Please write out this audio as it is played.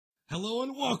Hello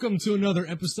and welcome to another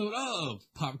episode of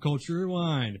Pop Culture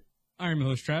Rewind. I'm your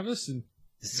host Travis, and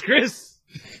this is Chris.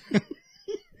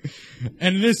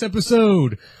 And in this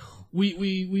episode,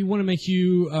 we want to make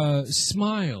you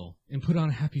smile and put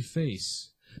on a happy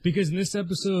face, because in this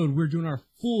episode we're doing our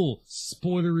full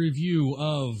spoiler review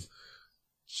of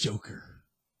Joker.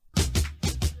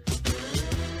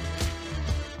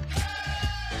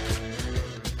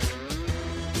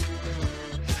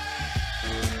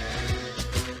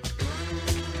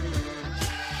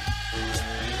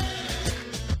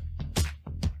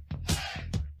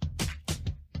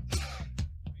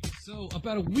 So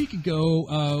about a week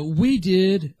ago, we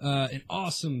did an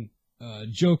awesome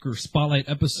Joker Spotlight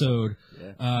episode.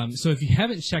 Yeah. So if you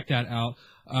haven't checked that out,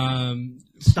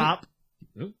 Stop.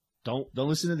 Oh. Don't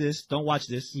listen to this. Don't watch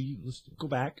this. Listen. Go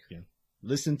back. Yeah.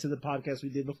 Listen to the podcast we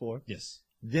did before. Yes.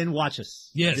 Then watch us.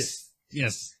 Yes.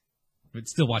 But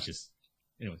still watch us.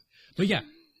 Anyway. But yeah,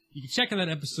 you can check out that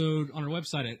episode on our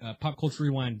website at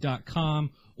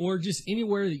popculturerewind.com or just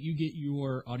anywhere that you get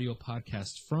your audio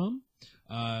podcast from.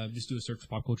 Just do a search for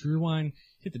Pop Culture Rewind,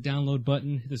 hit the download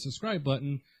button, hit the subscribe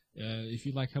button. If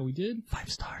you like how we did,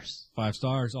 5 stars. 5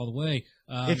 stars all the way.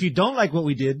 If you don't like what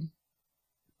we did,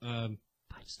 5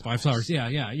 stars. 5 stars.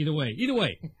 Yeah. Either way,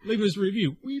 leave us a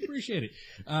review. We appreciate it.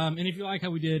 And if you like how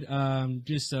we did,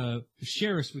 just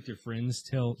share us with your friends.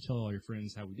 Tell all your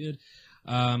friends how we did.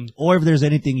 or if there's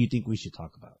anything you think we should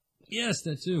talk about. Yes,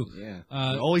 that too. Yeah.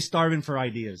 We're always starving for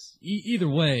ideas. Either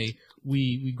way,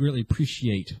 we greatly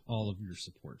appreciate all of your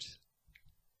support.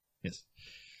 Yes.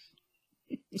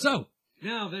 So,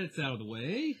 now that it's out of the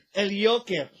way. El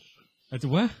Joker. That's a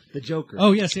what? The Joker.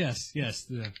 Oh, yes.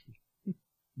 The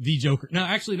Joker. No,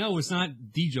 actually, no, it's not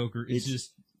the Joker. It's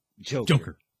just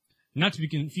Joker. Not to be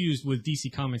confused with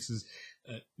DC Comics'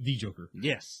 The Joker.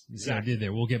 Yes. Exactly. I did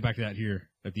there. We'll get back to that here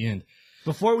at the end.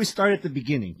 Before we start at the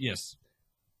beginning. Yes.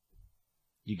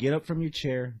 You get up from your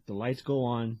chair, the lights go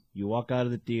on, you walk out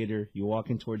of the theater, you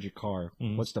walk in towards your car.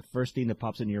 Mm-hmm. What's the first thing that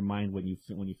pops into your mind when you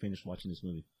finish watching this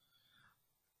movie?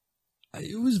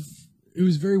 It was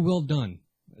very well done,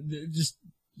 just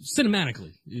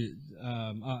cinematically.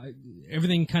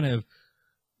 Everything kind of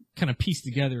pieced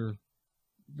together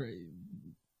very,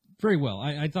 very well.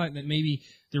 I thought that maybe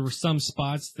there were some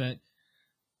spots that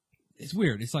it's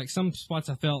weird. It's like some spots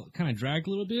I felt kind of dragged a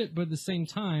little bit, but at the same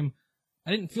time, I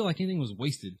didn't feel like anything was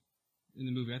wasted in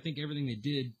the movie. I think everything they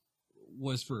did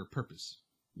was for a purpose.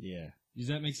 Yeah. Does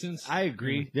that make sense? I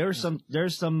agree. There's some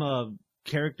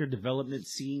character development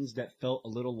scenes that felt a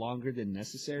little longer than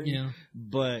necessary. Yeah.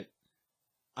 But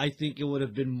I think it would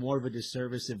have been more of a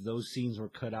disservice if those scenes were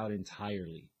cut out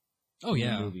entirely. Oh,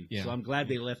 yeah. The movie. Yeah. So I'm glad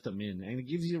they left them in. And it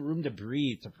gives you room to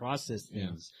breathe, to process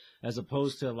things, as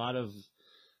opposed to a lot of,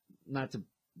 not to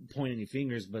point any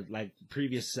fingers, but like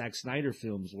previous Zack Snyder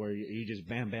films where you just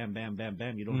bam, bam, bam, bam,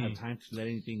 bam. You don't have time to let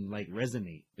anything like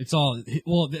resonate. It's all,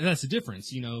 well, that's the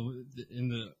difference, you know,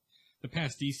 in the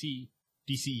past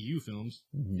DCU films,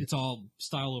 it's all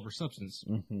style over substance.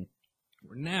 Mm-hmm.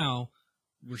 Now,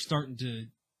 we're starting to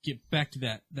get back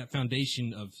to that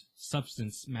foundation of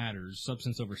substance matters,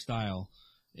 substance over style.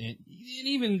 And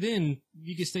even then,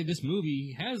 you could say this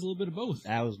movie has a little bit of both.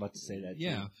 I was about to say that,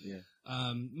 too. Yeah.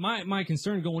 My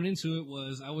concern going into it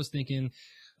was I was thinking,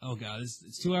 oh god,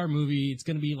 it's a 2-hour movie. It's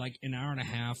going to be like an hour and a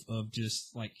half of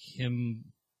just like him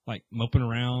like moping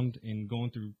around and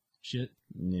going through shit.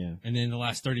 Yeah. And then the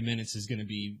last 30 minutes is going to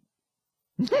be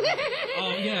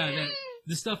the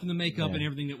stuff in the makeup and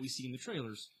everything that we see in the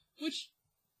trailers, which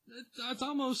it's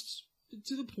almost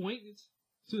to the point. It's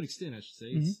to an extent, I should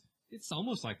say. It's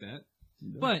almost like that.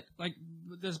 Yeah. But like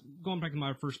that's going back to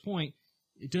my first point,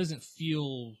 it doesn't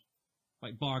feel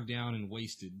like bogged down and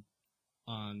wasted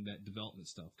on that development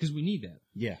stuff, because we need that.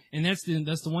 Yeah. And that's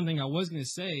the one thing I was going to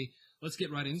say. Let's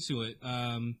get right into it.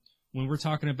 When we're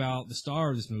talking about the star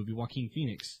of this movie, Joaquin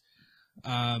Phoenix,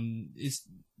 it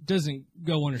doesn't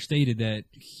go understated that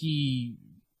he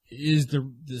is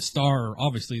the star,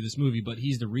 obviously, of this movie, but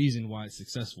he's the reason why it's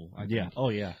successful. I think. Yeah. Oh,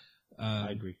 yeah.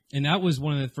 I agree. And that was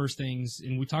one of the first things,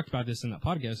 and we talked about this in that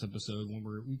podcast episode when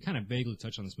we kind of vaguely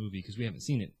touched on this movie because we haven't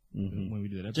seen it when we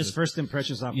did that episode. Just first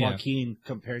impressions on Joaquin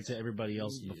compared to everybody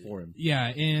else before him. Yeah,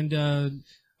 and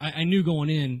I knew going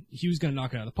in he was going to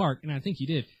knock it out of the park, and I think he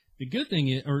did. The good thing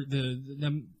is, or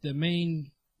the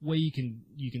main way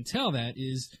you can tell that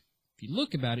is if you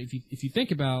look about it, if you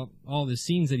think about all the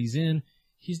scenes that he's in,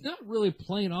 he's not really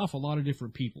playing off a lot of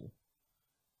different people.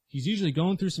 He's usually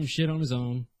going through some shit on his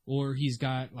own. Or he's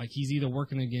either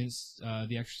working against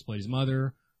the actress who played his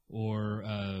mother, or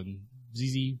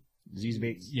Zazie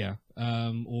Bates. Yeah.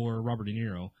 Or Robert De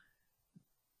Niro.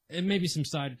 and maybe some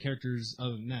side characters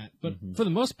other than that. But for the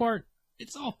most part,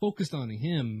 it's all focused on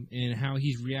him and how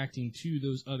he's reacting to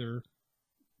those other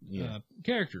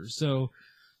characters. So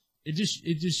it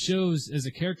just shows as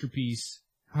a character piece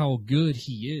how good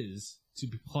he is to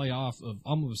play off of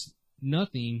almost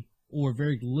nothing or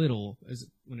very little as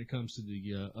when it comes to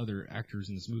the other actors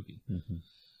in this movie.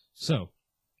 So,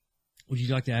 would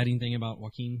you like to add anything about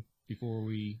Joaquin before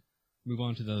we move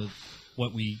on to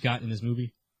what we got in this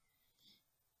movie?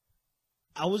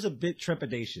 I was a bit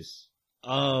trepidatious.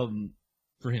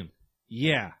 For him?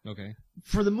 Yeah. Okay.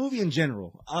 For the movie in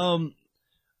general.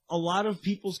 A lot of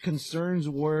people's concerns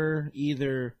were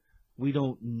either we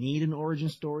don't need an origin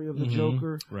story of the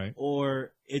Joker, right,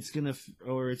 or it's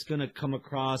gonna come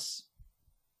across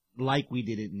like we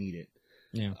didn't need it.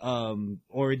 Yeah.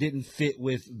 Or it didn't fit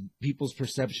with people's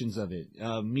perceptions of it.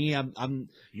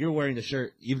 You're wearing the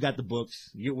shirt. You've got the books.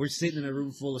 We're sitting in a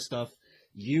room full of stuff.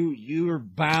 You're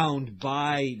bound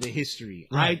by the history.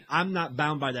 Right. I'm not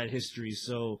bound by that history.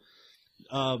 So,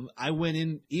 I went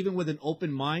in even with an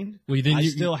open mind. Well, then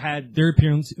they're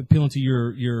appealing to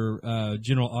your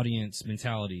general audience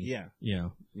mentality. Yeah. Yeah.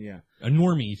 Yeah. A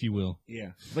normie, if you will.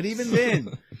 Yeah. But even then,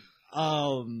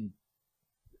 I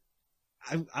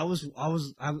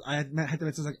had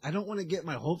to like, I don't want to get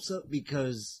my hopes up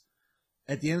because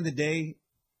at the end of the day,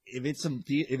 if it's in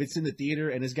the theater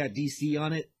and it's got DC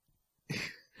on it,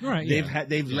 right?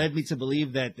 They've led me to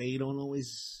believe that they don't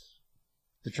always,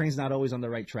 the train's not always on the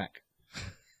right track,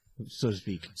 so to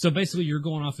speak. So basically, you're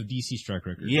going off of DC's track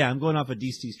record. Yeah, I'm going off of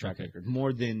DC's track record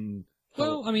more than.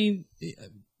 Well, I mean,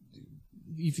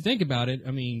 if you think about it,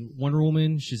 I mean, Wonder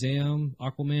Woman, Shazam,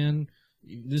 Aquaman,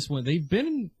 this one, they've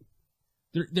been.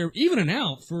 They're evening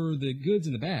out for the goods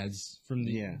and the bads from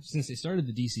since they started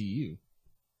the DCU,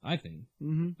 I think.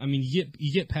 I mean,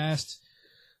 you get past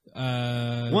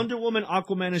Wonder Woman,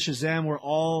 Aquaman, and Shazam were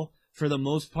all for the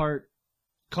most part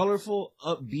colorful,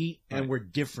 upbeat, and were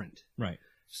different. Right.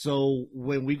 So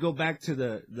when we go back to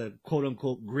the quote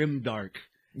unquote grim dark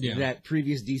that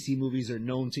previous DC movies are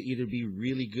known to either be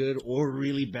really good or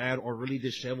really bad or really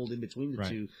disheveled in between the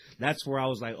two, that's where I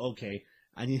was like, okay,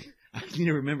 I need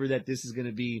to remember that this is going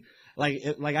to be like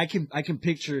I can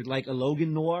picture like a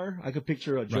Logan noir. I could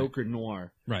picture a Joker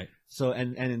noir. Right. So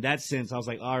and in that sense, I was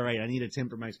like, all right, I need to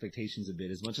temper my expectations a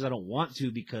bit, as much as I don't want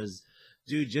to, because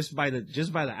dude, just by the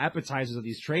appetizers of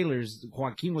these trailers,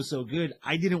 Joaquin was so good.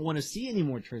 I didn't want to see any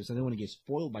more trailers. I didn't want to get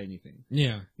spoiled by anything.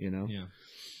 Yeah. You know. Yeah.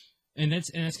 And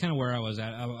that's kind of where I was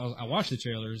at. I watched the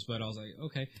trailers, but I was like,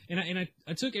 okay. And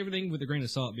I took everything with a grain of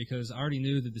salt because I already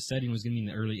knew that the setting was going to be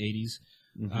in the early 80s.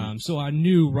 So I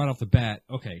knew right off the bat,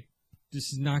 okay,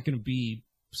 this is not going to be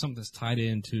something that's tied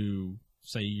into,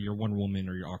 say, your Wonder Woman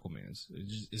or your Aquamans.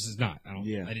 This is not. I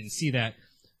didn't see that.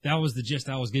 That was the gist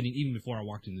I was getting even before I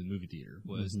walked into the movie theater.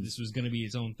 Was this was going to be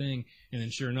its own thing? And then,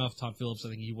 sure enough, Todd Phillips, I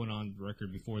think he went on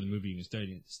record before the movie even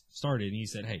started, and he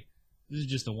said, "Hey, this is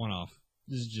just a one-off.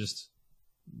 This is just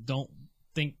don't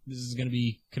think this is going to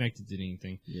be connected to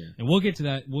anything." Yeah. And we'll get to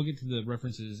that. We'll get to the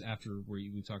references after where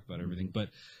we talk about everything, but.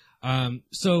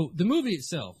 So the movie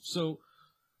itself. So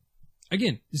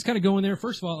again, just kind of going there.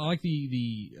 First of all, I like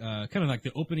the kind of like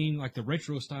the opening, like the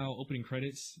retro style opening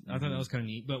credits. I thought that was kind of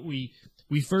neat. But we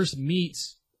first meet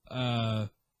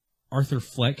Arthur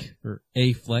Fleck or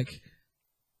A. Fleck,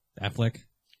 Affleck.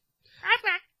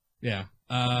 Yeah.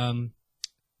 I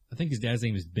think his dad's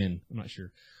name is Ben. I'm not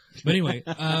sure, but anyway.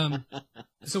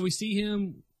 So we see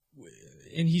him,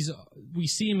 and we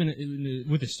see him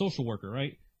with a social worker,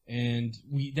 right? And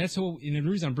and the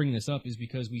reason I'm bringing this up is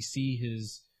because we see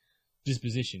his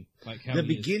disposition, like how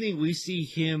beginning. We see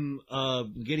him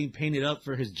getting painted up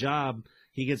for his job.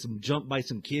 He gets jumped by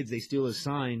some kids. They steal his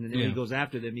sign, and then when he goes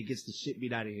after them, he gets the shit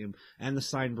beat out of him and the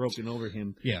sign broken over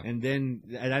him. Yeah, and then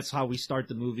that's how we start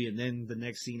the movie. And then the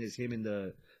next scene is him in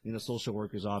the social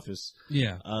worker's office.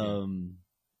 Yeah,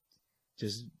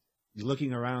 just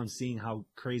looking around, seeing how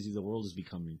crazy the world is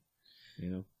becoming. You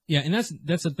know. Yeah, and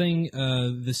that's the thing.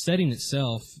 The setting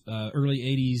itself, early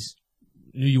 '80s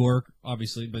New York,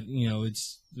 obviously, but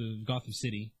it's the Gotham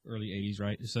City, early '80s,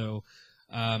 right? So,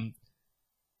 that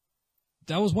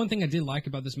was one thing I did like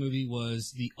about this movie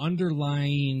was the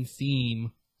underlying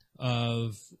theme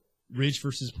of rich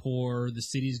versus poor. The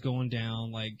city's going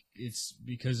down, like it's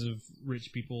because of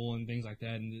rich people and things like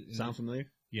that. And sound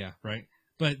familiar? Yeah, right.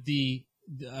 But they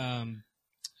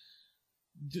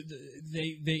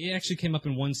actually came up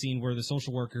in one scene where the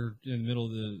social worker in the middle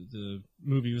of the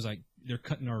movie was like, they're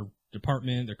cutting our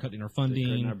department, they're cutting our funding,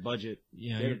 they're cutting our budget.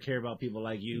 Yeah, they don't care about people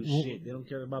like you. Shit, they don't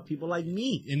care about people like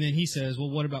me. And then he says, "Well,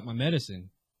 what about my medicine?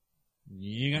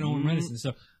 You ain't got no more medicine."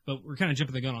 So, but we're kind of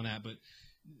jumping the gun on that. But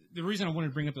the reason I wanted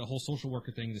to bring up the whole social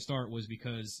worker thing to start was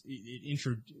because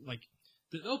like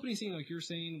the opening scene, like you're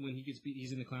saying, when he gets beat,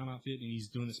 he's in the clown outfit and he's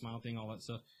doing the smile thing, all that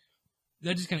stuff.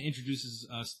 That just kind of introduces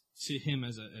us to him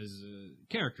as a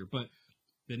character. But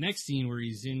the next scene where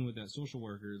he's in with that social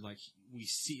worker, like we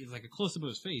see it's like a close up of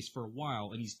his face for a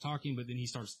while, and he's talking, but then he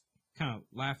starts kind of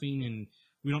laughing, and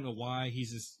we don't know why.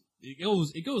 He's just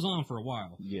it goes on for a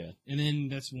while. Yeah, and then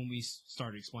that's when we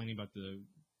started explaining about the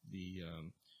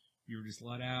you were just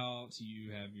let out,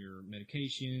 you have your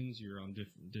medications, you're on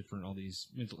different all these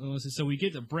mental illnesses. So we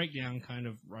get the breakdown kind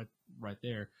of right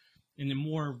there, and then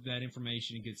more of that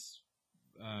information gets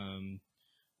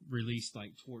released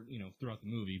like throughout the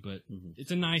movie. But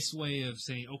it's a nice way of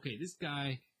saying, okay, this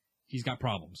guy, he's got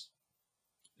problems,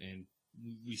 and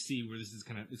we see where this is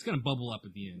it's going to bubble up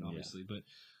at the end, obviously. Yeah.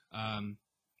 But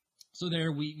so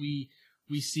there we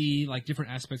see like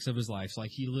different aspects of his life.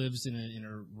 Like he lives in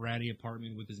a ratty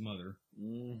apartment with his mother,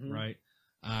 right?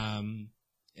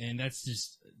 And that's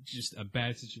just a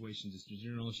bad situation. Just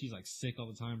she's like sick all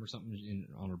the time or something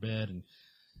on her bed, and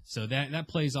so that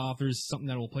plays off. There's something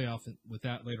that will play off with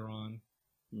that later on.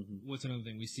 What's another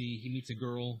thing we see? He meets a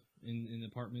girl in the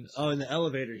apartment. Oh, in the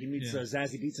elevator, he meets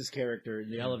Zazie Beetz' character in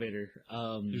the elevator.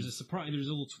 There's a surprise. There's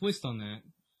a little twist on that.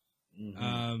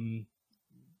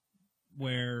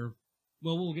 Where.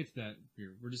 Well, we'll get to that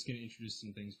here. We're just going to introduce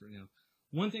some things for now.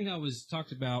 One thing that was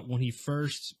talked about when we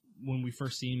first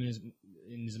see him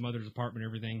in his mother's apartment and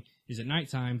everything is at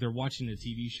nighttime they're watching a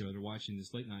TV show. They're watching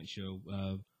this late night show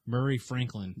of Murray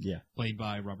Franklin, played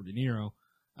by Robert De Niro.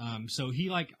 So he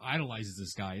like idolizes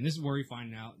this guy, and this is where we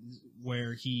find out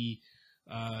where he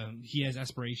has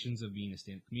aspirations of being a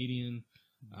stand-up comedian,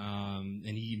 and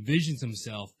he envisions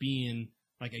himself being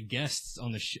like a guest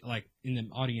on the like in the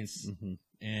audience,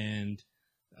 and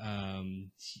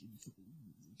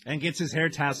gets his hair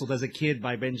tasseled as a kid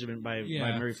by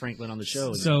Murray Franklin on the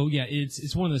show. So yeah,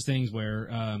 it's one of those things where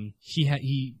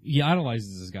he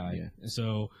idolizes this guy. Yeah.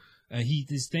 So he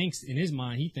just thinks in his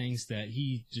mind he thinks that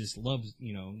he just loves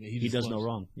he does no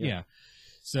wrong. Yeah.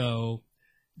 So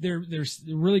they're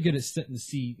really good at setting the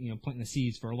seed, planting the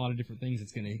seeds for a lot of different things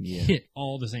that's going to hit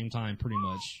all at the same time pretty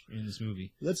much in this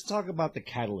movie. Let's talk about the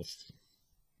catalyst.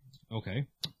 Okay.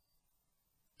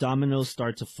 Dominoes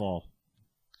start to fall.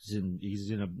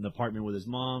 He's in an apartment with his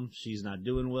mom. She's not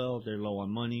doing well. They're low on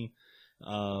money.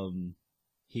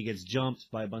 He gets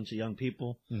jumped by a bunch of young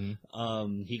people.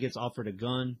 He gets offered a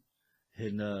gun,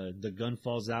 and the gun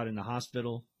falls out in the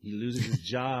hospital. He loses his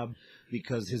job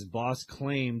because his boss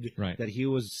claimed that he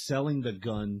was selling the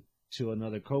gun to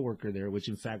another coworker there, which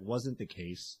in fact wasn't the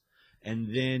case. And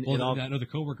then that other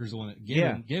coworker is the one that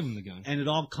gave him the gun. And it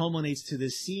all culminates to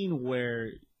this scene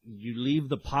where you leave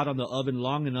the pot on the oven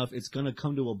long enough, it's going to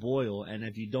come to a boil, and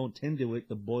if you don't tend to it,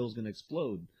 the boil's going to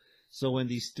explode. So when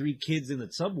these three kids in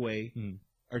the subway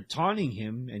are taunting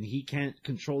him, and he can't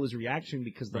control his reaction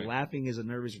because the laughing is a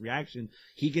nervous reaction,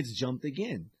 he gets jumped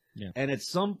again. Yeah. And at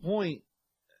some point,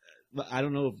 I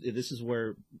don't know if this is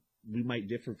where we might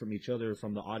differ from each other,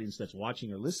 from the audience that's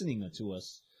watching or listening to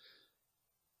us.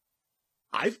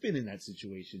 I've been in that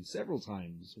situation several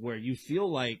times where you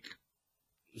feel like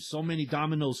so many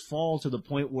dominoes fall to the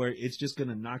point where it's just going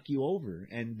to knock you over.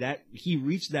 And that he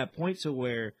reached that point to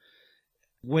where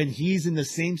when he's in the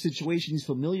same situation he's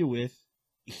familiar with,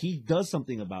 he does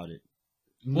something about it.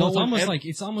 Well,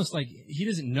 it's almost like he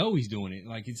doesn't know he's doing it.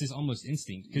 Like it's just almost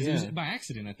instinct because it was by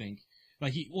accident, I think.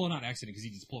 Like not accident because he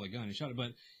just pulled a gun and shot it,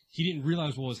 but he didn't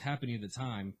realize what was happening at the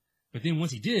time. But then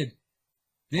once he did,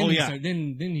 then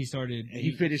he started. And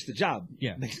he finished the job.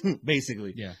 Yeah,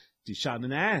 basically. Yeah, he shot him in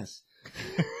the ass.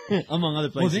 Among other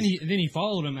places. Well, then he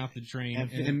followed him out the train,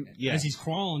 and as he's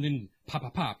crawling, then pop,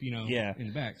 in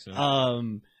the back. So,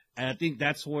 and I think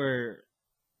that's where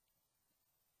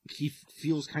he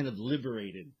feels kind of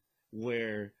liberated,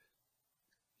 where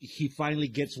he finally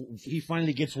gets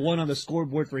one on the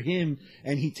scoreboard for him,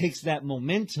 and he takes that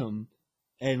momentum,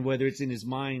 and whether it's in his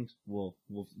mind, we'll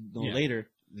know later.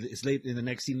 It's late in the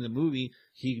next scene of the movie.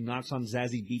 He knocks on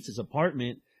Zazie Beetz'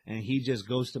 apartment. And he just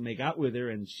goes to make out with her,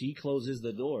 and she closes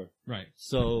the door. Right.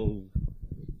 So,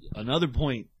 another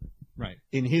point. Right.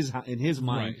 In his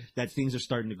mind, that things are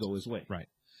starting to go his way. Right.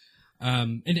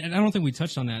 And I don't think we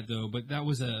touched on that though, but that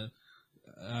was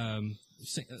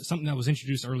something that was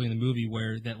introduced early in the movie,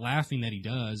 where that laughing that he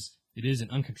does, it is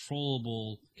an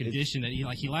uncontrollable condition that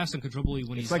he laughs uncontrollably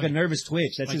when it's like a nervous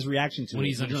twitch. That's his reaction to when it.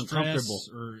 He's under stress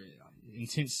or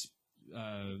intense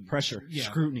pressure,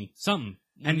 scrutiny, something.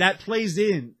 And that plays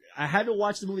in. I had to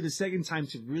watch the movie the second time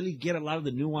to really get a lot of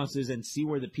the nuances and see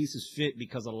where the pieces fit,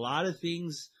 because a lot of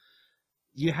things,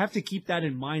 you have to keep that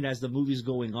in mind as the movie's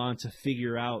going on to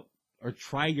figure out, or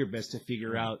try your best to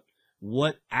figure out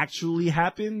what actually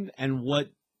happened and what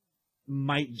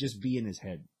might just be in his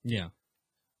head. Yeah.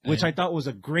 Which I thought was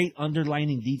a great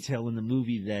underlining detail in the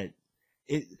movie that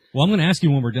it. Well, I'm going to ask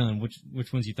you when we're done,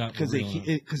 which ones you thought were real.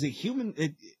 Because it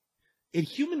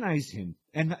humanized him.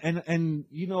 And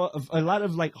you know, a lot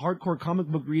of like hardcore comic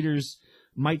book readers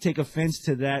might take offense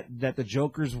to that the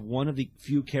Joker's one of the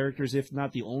few characters, if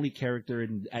not the only character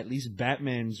in at least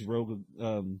Batman's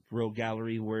rogue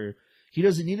gallery where he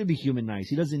doesn't need to be humanized.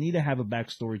 He doesn't need to have a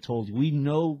backstory told. We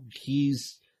know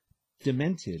he's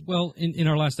demented. Well, in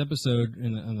our last episode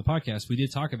on the podcast, we did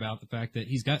talk about the fact that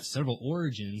he's got several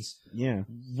origins. Yeah.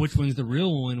 Which one's the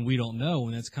real one, we don't know,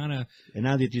 and that's kind of... And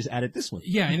now they just added this one.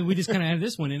 Yeah, and we just kind of added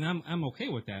this one, and I'm okay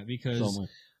with that because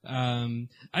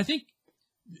I think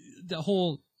the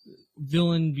whole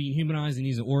villain being humanized and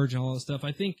he's an origin and all that stuff,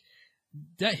 I think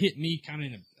that hit me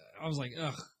kind of I was like,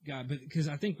 ugh, God, but because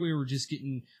I think we were just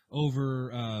getting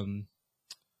over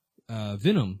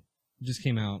Venom just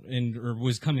came out or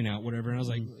was coming out, whatever. And I was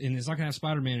like, and it's not gonna have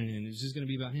Spider-Man in it. It's just gonna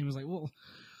be about him. I was like, well,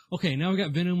 okay, now we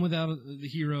got Venom without the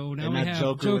hero. Now we have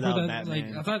Joker without that,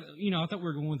 Batman. like, I thought we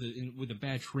were going with a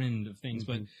bad trend of things,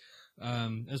 but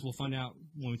as we'll find out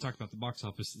when we talk about the box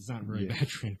office, it's not a very bad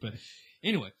trend. But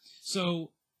anyway,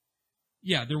 so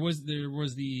yeah, there was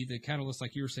the catalyst,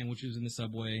 like you were saying, which was in the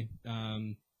subway,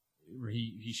 where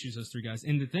he shoots those three guys.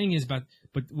 And the thing is but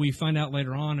we find out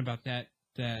later on about that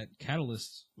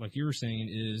catalyst, like you were saying,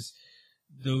 is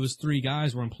those three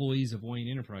guys were employees of Wayne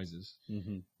Enterprises.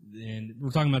 And we're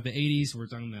talking about the 80s. We're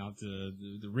talking about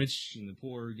the rich and the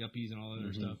poor, yuppies and all that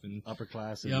other stuff. And upper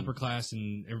class. Upper class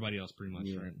and everybody else pretty much,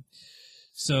 right?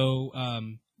 So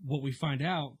what we find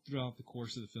out throughout the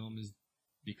course of the film is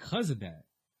because of that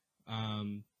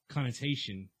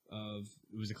connotation of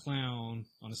it was a clown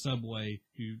on a subway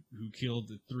who killed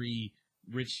the three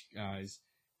rich guys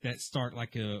that start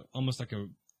almost like a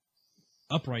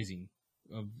uprising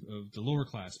of the lower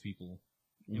class people.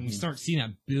 And we start seeing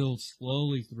that build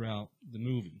slowly throughout the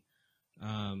movie.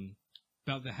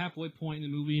 About the halfway point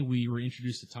in the movie, we were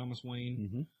introduced to Thomas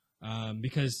Wayne,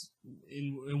 because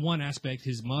in one aspect,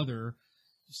 his mother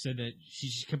said that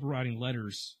she kept writing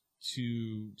letters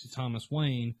to Thomas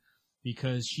Wayne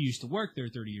because she used to work there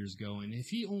 30 years ago, and if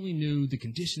he only knew the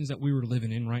conditions that we were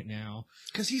living in right now.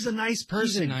 Because he's a nice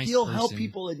person. He'll help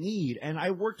people in need, and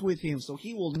I worked with him, so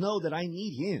he will know that I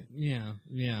need him.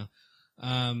 Yeah.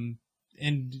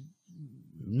 And...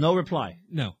 No reply.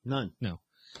 No. None. No.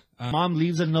 Mom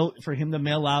leaves a note for him to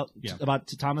mail out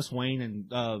to Thomas Wayne,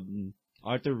 and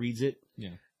Arthur reads it.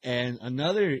 Yeah. And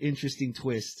another interesting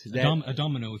twist. A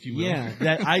domino, if you will. Yeah,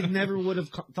 that I never would have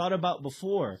thought about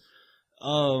before.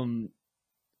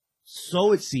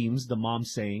 So it seems, the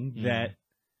mom's saying that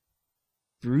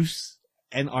Bruce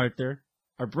and Arthur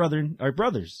are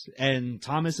brothers, and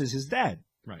Thomas is his dad.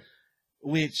 Right.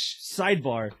 Which,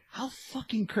 sidebar, how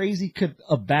fucking crazy could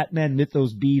a Batman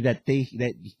mythos be that they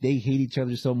hate each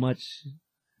other so much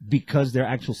because they're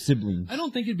actual siblings? I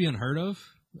don't think it'd be unheard of.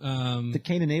 The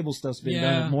Cain and Abel stuff's been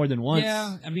done more than once.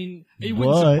 Yeah, I mean, it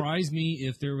wouldn't surprise me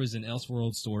if there was an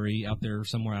Elseworld story out there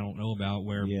somewhere I don't know about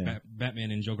where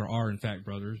Batman and Joker are in fact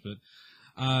brothers. But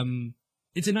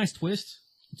it's a nice twist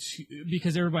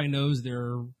because everybody knows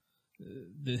the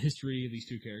history of these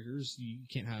two characters. You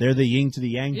can't have they're the yin to the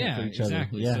yang for each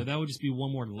exactly. other. Yeah. So that would just be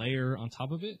one more layer on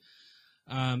top of it.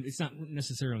 It's not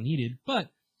necessarily needed, but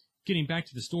getting back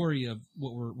to the story of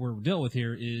what we're dealt with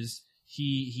here is.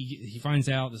 He finds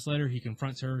out this letter. He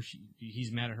confronts her.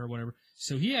 He's mad at her, whatever.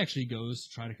 So he actually goes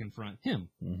to try to confront him.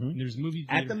 And there's a movie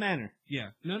at the manor.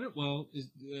 Yeah, no. Well,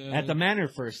 at the manor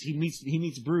first. He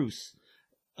meets Bruce,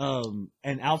 and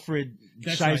Alfred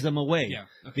shies them away. Yeah,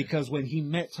 because when he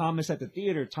met Thomas at the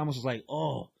theater, Thomas was like,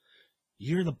 "Oh,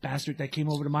 you're the bastard that came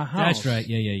over to my house." That's right.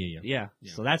 Yeah.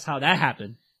 So that's how that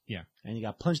happened. Yeah, and he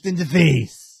got punched in the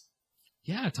face.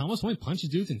 Yeah, Thomas Wayne punches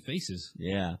dudes in faces.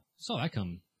 Yeah, saw that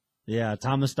coming. Yeah,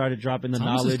 Thomas started dropping the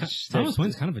knowledge. Thomas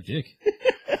Wayne's kind of a dick.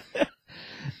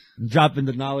 Dropping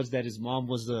the knowledge that his mom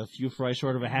was a few fries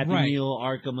short of a Happy Meal,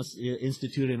 Arkham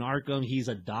Institute in Arkham. He's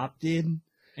adopted.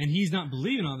 And he's not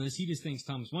believing all this. He just thinks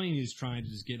Thomas Wayne is trying to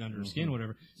just get under his skin or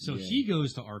whatever. So he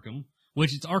goes to Arkham,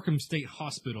 which it's Arkham State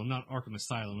Hospital, not Arkham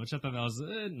Asylum, which I thought that was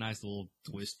a nice little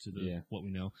twist to what we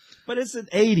know. But it's the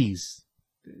 80s.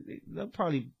 They'll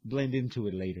probably blend into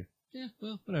it later. Yeah,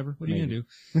 well, whatever. What are you gonna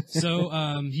do?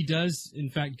 So he does, in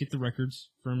fact, get the records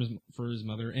for his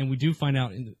mother, and we do find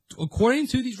out, according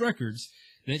to these records,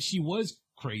 that she was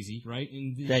crazy, right?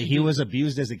 And that he was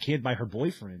abused as a kid by her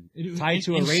boyfriend, tied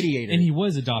to a radiator, and he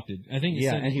was adopted. I think.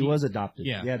 He was adopted.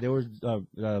 Yeah, there was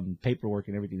paperwork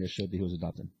and everything that showed that he was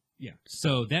adopted. Yeah.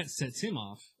 So that sets him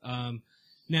off.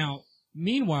 Now,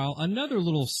 meanwhile, another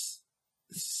little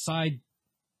side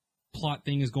plot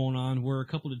thing is going on where a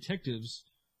couple detectives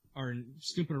are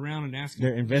snooping around and asking.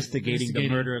 They're investigating the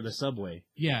murder of the subway.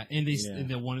 Yeah, and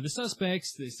and one of the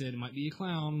suspects, they said it might be a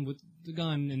clown with the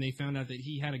gun, and they found out that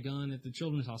he had a gun at the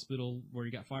children's hospital where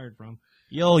he got fired from.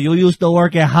 Yo, you used to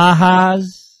work at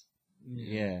Ha-Ha's?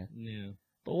 Yeah.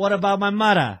 But what about my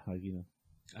mother? Like,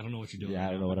 I don't know what you're doing. Yeah,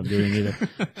 I don't know what I'm doing either.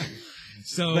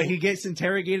 But he gets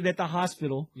interrogated at the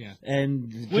hospital. Yeah.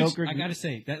 And Joker. I gotta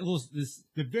say, that was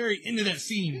the very end of that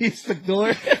scene. Hits the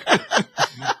door.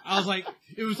 I was like,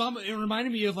 it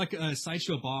reminded me of like a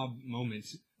Sideshow Bob moment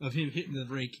of him hitting the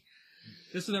brake.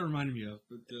 That's what that reminded me of.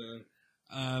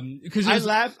 But, because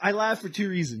I laugh for two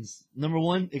reasons. Number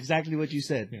one, exactly what you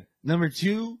said. Yeah. Number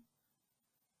two,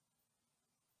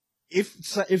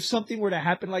 if something were to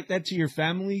happen like that to your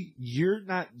family, you're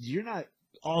not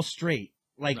all straight.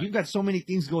 Like, right. You've got so many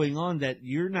things going on that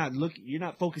you're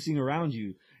not focusing around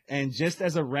you. And just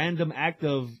as a random act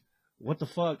of what the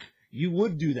fuck, you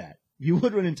would do that. You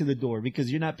would run into the door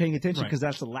because you're not paying attention because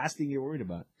that's the last thing you're worried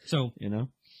about. So,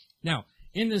 now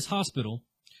in this hospital,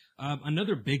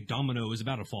 another big domino is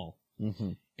about to fall.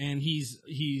 Mm-hmm. And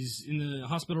he's in the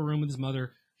hospital room with his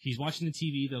mother. He's watching the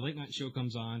TV. The late night show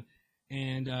comes on.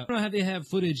 And I don't know how they have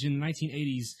footage in the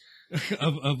 1980s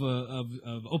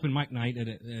of open mic night at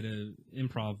a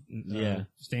improv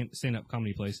stand up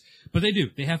comedy place, but they do.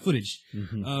 They have footage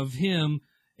of him,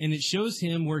 and it shows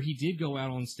him where he did go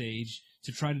out on stage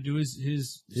to try to do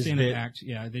his stand up act.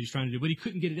 Yeah, that he's trying to do, but he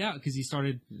couldn't get it out because he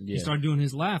started doing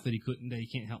his laugh that he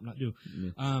can't help not do.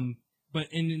 Yeah. But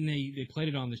then they played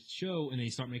it on the show and they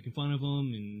start making fun of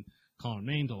him and calling him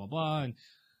names, blah blah blah.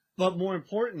 But more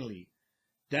importantly,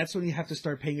 that's when you have to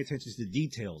start paying attention to the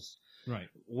details. Right.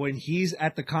 When he's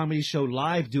at the comedy show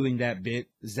live doing that bit,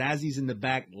 Zazzy's in the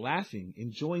back laughing,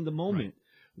 enjoying the moment.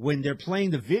 Right. When they're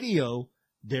playing the video,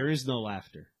 there is no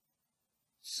laughter.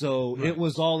 So it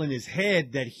was all in his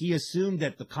head that he assumed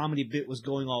that the comedy bit was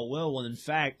going all well, when in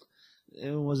fact,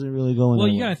 it wasn't really going well.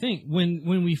 Well, you gotta think,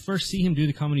 when we first see him do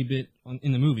the comedy bit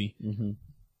in the movie,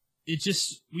 we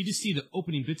just see the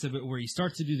opening bits of it where he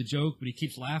starts to do the joke, but he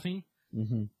keeps laughing.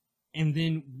 Mm-hmm. And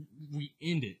then we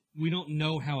end it. We don't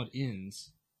know how it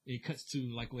ends. It cuts to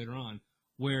like later on,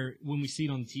 where when we see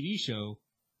it on the TV show,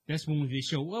 that's when they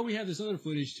show, well, we have this other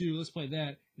footage too. Let's play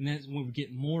that. And that's when we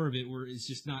get more of it where it's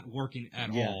just not working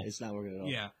at all. Yeah, it's not working at all.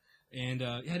 Yeah. And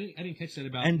I didn't catch that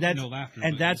about no laughter.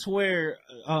 And that's where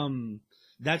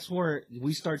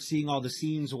we start seeing all the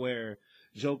scenes where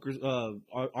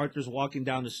Arthur's walking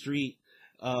down the street.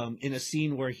 In a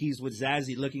scene where he's with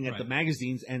Zazzy looking at the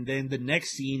magazines, and then the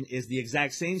next scene is the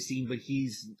exact same scene, but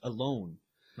he's alone.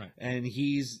 Right. And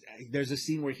there's a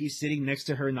scene where he's sitting next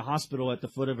to her in the hospital at the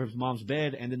foot of her mom's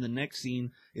bed, and then the next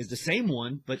scene is the same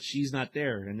one, but she's not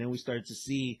there. And then we start to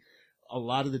see a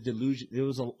lot of the delusion. There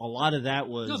was a lot of that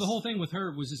was... No, the whole thing with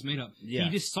her was just made up. Yeah. He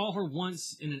just saw her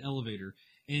once in an elevator,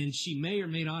 and she may or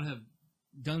may not have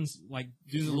done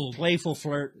doing a little playful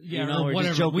flirt, or whatever.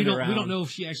 Just joking we don't know if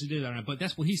she actually did that or not, but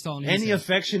that's what he saw in his Any head.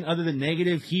 affection other than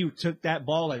negative, he took that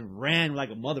ball and ran like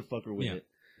a motherfucker with it.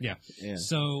 Yeah.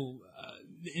 So,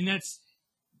 and that's.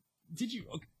 Did you?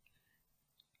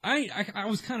 I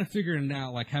was kind of figuring it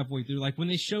out like halfway through, like when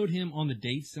they showed him on the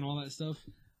dates and all that stuff.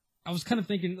 I was kind of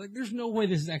thinking like, there's no way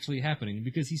this is actually happening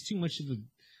because he's too much of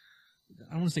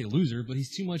I don't want to say a loser, but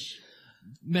he's too much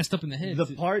messed up in the head. The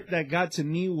part that got to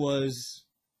me was,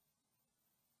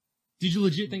 did you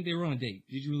legit think they were on a date?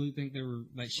 Did you really think they were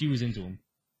like she was into him?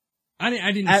 I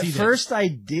didn't at see that. At first I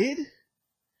did,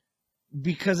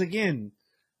 because again,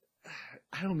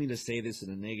 I don't mean to say this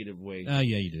in a negative way. Yeah,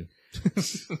 you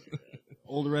do.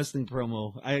 Old wrestling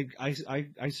promo.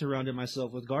 I surrounded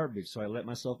myself with garbage, so I let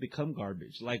myself become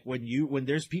garbage. Like when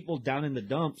there's people down in the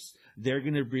dumps, they're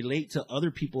gonna relate to other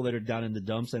people that are down in the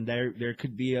dumps, and there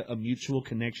could be a mutual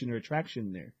connection or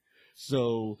attraction there.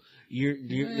 So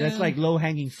that's like low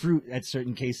hanging fruit at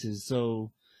certain cases.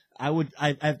 So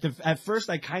at first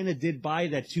I kind of did buy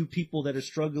that two people that are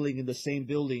struggling in the same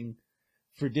building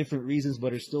for different reasons,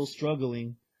 but are still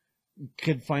struggling,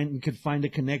 could find a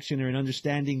connection or an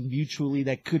understanding mutually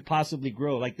that could possibly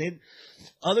grow. Like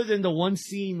other than the one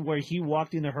scene where he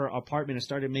walked into her apartment and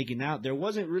started making out, there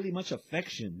wasn't really much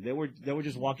affection. They were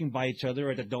just walking by each other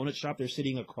at the donut shop. They're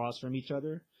sitting across from each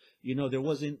other. There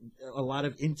wasn't a lot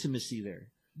of intimacy there.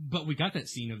 But we got that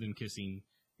scene of them kissing,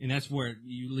 and that's where it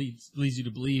leads you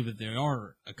to believe that they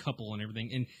are a couple and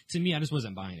everything. And to me, I just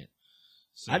wasn't buying it.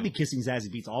 So. I'd be kissing Zazie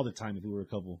Beetz all the time if we were a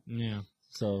couple. Yeah.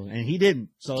 So, and he didn't.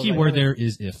 So keyword there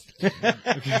is if.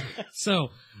 Okay. So,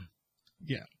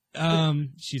 yeah.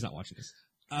 She's not watching this.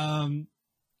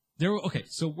 Okay,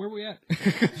 so where are we at?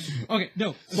 Okay,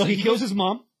 no. So he kills his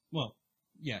mom. Well,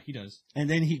 yeah, he does. And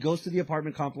then he goes to the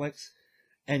apartment complex,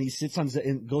 and he sits on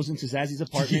and goes into Zazzy's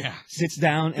apartment, Yeah. sits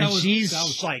down, and she's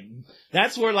like,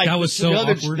 that's where like that was so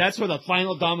awkward. That's where the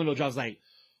final domino drops. Like,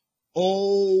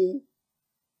 oh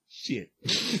shit,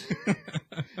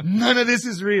 none of this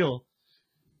is real.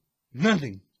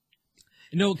 Nothing.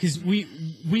 No, because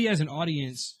we as an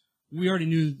audience, we already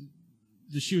knew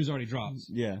the shoe was already dropped.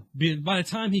 Yeah. By the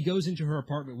time he goes into her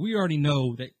apartment, we already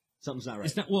know that something's not right.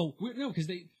 It's not. Well, no, because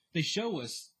they show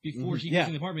us before she gets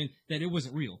in the apartment that it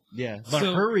wasn't real. Yeah, but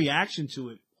her reaction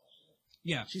to it,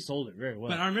 yeah, she sold it very well.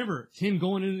 But I remember him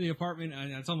going into the apartment,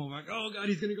 and I told him, I'm like, oh god,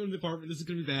 he's gonna go into the apartment. This is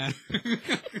gonna be bad.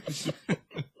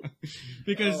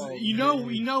 Because you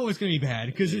know it's gonna be bad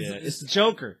because it's the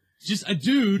Joker. Just a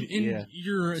dude, and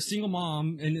you're a single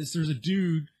mom, and there's a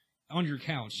dude on your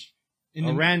couch. A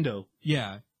rando.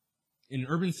 Yeah. In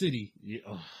Urban City.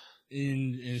 Yeah.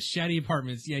 In shatty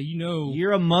apartments. Yeah, you know.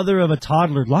 You're a mother of a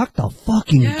toddler. Lock the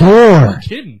fucking door. No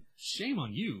kidding. Shame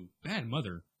on you. Bad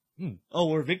mother. Mm. Oh,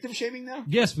 we're victim shaming now?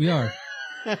 Yes, we are.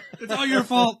 It's all your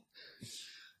fault.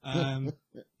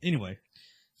 Anyway.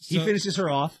 He finishes her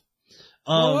off.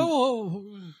 Whoa.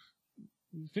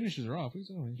 Finishes her off.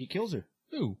 He kills her.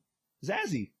 Who?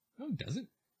 Zazzy. No, he doesn't.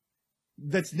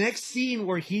 That's next scene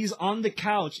where he's on the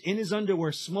couch in his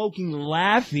underwear, smoking,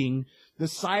 laughing. The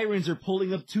sirens are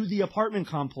pulling up to the apartment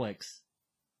complex.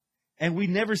 And we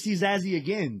never see Zazzy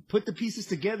again. Put the pieces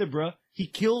together, bruh. He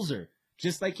kills her.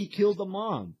 Just like he killed the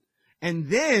mom.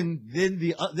 And then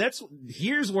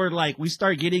here's where like we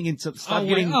start getting into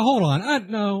hold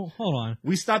on.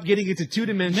 We stop getting into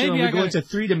 2-dimensional and we go into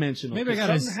 3-dimensional. Maybe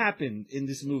something happened in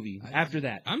this movie after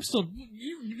that. I'm still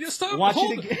you stop. Watch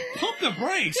it again. Pump the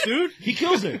brakes, dude. He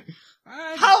kills her.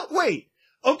 How? Wait.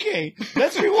 Okay,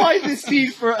 let's rewind this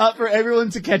scene for everyone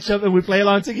to catch up and we play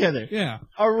along together. Yeah.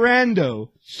 A rando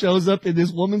shows up in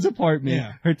this woman's apartment.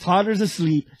 Yeah. Her toddler's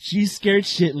asleep. She's scared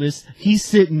shitless. He's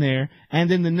sitting there. And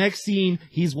then the next scene,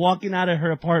 he's walking out of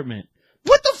her apartment.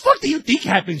 What the fuck do you think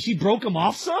happened? She broke him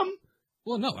off some?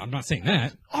 Well, no, I'm not saying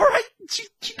that. All right,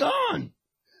 she gone.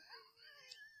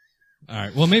 All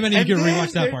right. Well, maybe I need to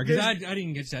rewatch that part because I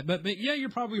didn't get that. But yeah, you're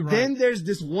probably right. Then there's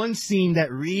this one scene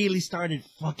that really started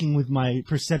fucking with my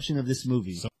perception of this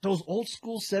movie. Those old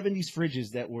school 70s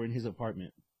fridges that were in his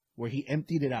apartment where he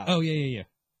emptied it out. Oh, yeah.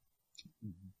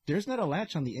 There's not a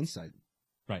latch on the inside.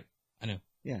 Right. I know.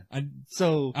 Yeah. I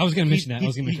was going to mention that.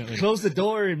 He closed the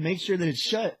door and make sure that it's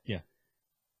shut. Yeah.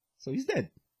 So he's dead.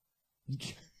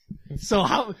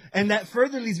 So and that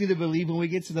further leads me to believe when we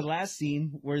get to the last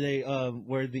scene where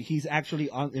he's actually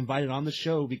invited on the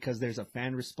show because there's a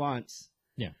fan response.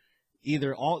 Yeah.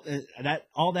 Either all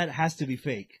that has to be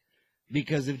fake,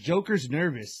 because if Joker's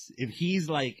nervous, if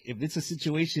it's a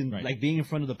situation like being in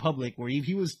front of the public where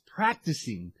he was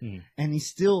practicing and he's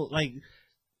still like,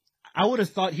 I would have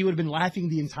thought he would have been laughing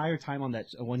the entire time on that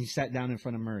when he sat down in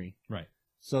front of Murray. Right.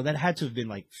 So that had to have been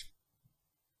like,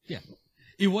 yeah.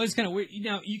 It was kind of weird.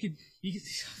 Now you could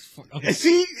okay.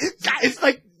 See, it's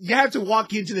like you have to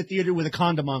walk into the theater with a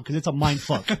condom on because it's a mind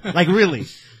fuck. Like really.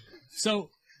 So,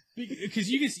 because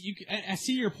I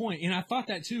see your point, and I thought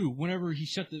that too. Whenever he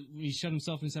shut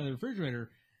himself inside the refrigerator,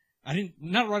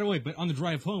 not right away, but on the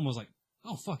drive home, I was like,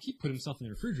 oh fuck, he put himself in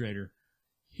the refrigerator.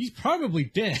 He's probably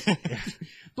dead.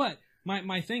 But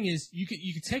my thing is, you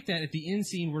could take that at the end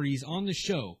scene where he's on the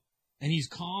show and he's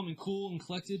calm and cool and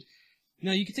collected.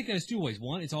 Now, you can take that as two ways.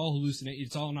 One, it's all hallucinated,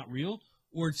 it's all not real.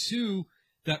 Or two,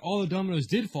 that all the dominoes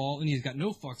did fall and he's got no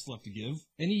fucks left to give.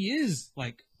 And he is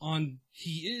on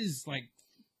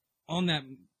that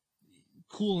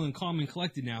cool and calm and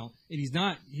collected now. And he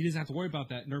doesn't have to worry about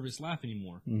that nervous laugh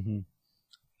anymore. Mm-hmm.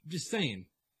 Just saying.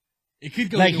 It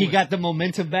could go like he got the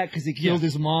momentum back because he killed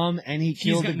his mom and he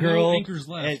killed the girl. No anchors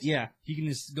left. Yeah, he can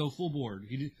just go full board.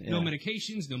 No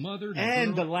medications, no mother, no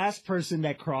and girl. the last person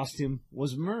that crossed him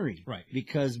was Murray, right?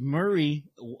 Because Murray,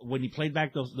 when he played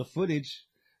back the footage,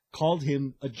 called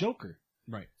him a Joker,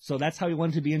 right? So that's how he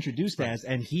wanted to be introduced as,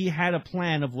 and he had a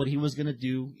plan of what he was going to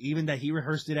do, even that he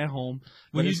rehearsed it at home.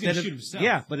 When he was going to shoot himself,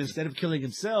 yeah, but instead of killing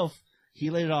himself, he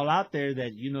laid it all out there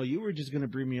that you were just going to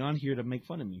bring me on here to make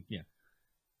fun of me, yeah.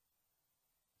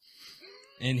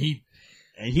 And he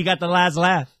got the last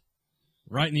laugh.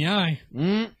 Right in the eye.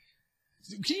 Mm.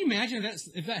 Can you imagine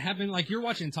if that happened? Like you're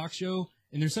watching a talk show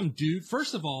and there's some dude.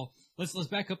 First of all, let's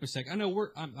back up a sec. I know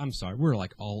I'm sorry, we're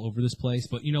like all over this place,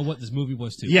 but you know what? This movie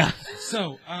was too. Yeah.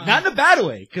 So not in a bad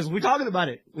way, because we're talking about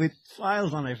it with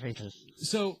smiles on our faces.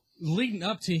 So leading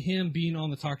up to him being on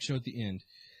the talk show at the end,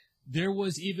 there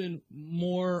was even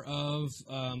more of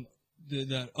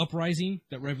the uprising,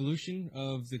 that revolution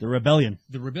of The rebellion.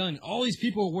 the rebellion. All these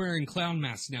people are wearing clown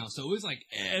masks now, so it was like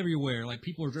everywhere. Like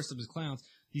people are dressed up as clowns.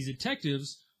 These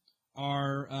detectives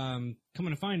are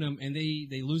coming to find them, and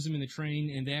they lose them in the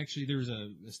train. And they actually there's a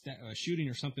shooting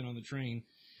or something on the train.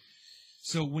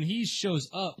 So when he shows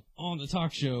up on the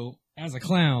talk show as a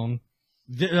clown,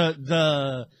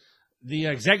 The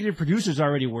executive producer's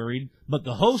already worried, but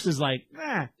the host is like,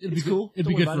 it's cool. It'd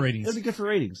be good for ratings. It'll be good for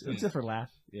ratings. Yeah. It's good for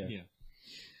laugh. Yeah. yeah.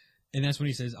 And that's when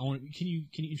he says, can you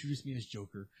introduce me as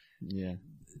Joker?" Yeah.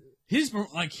 His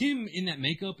like him in that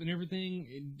makeup and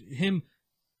everything, him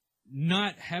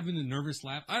not having the nervous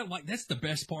laugh. That's the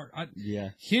best part.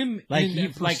 Him Like in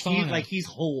that persona. he's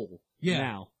whole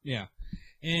now. Yeah.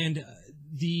 And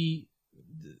the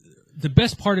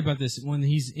best part about this, when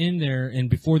he's in there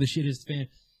and before the shit hits the fan,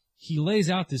 he lays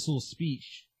out this little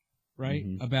speech, right,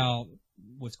 about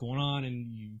what's going on,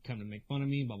 and you come to make fun of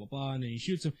me, blah blah blah, and then he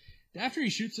shoots him. After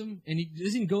he shoots him, and he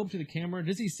doesn't go up to the camera.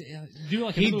 Does he do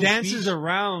like? He dances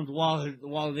around while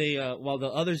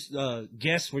the other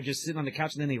guests were just sitting on the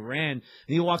couch, and then they ran. And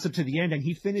he walks up to the end, and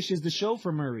he finishes the show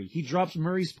for Murray. He drops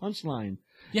Murray's punchline.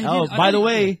 Yeah. By the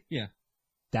way, yeah,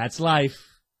 that's life.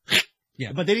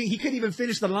 Yeah, but he couldn't even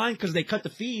finish the line because they cut the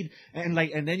feed, and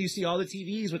then you see all the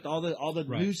TVs with all the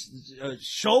right. news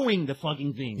showing the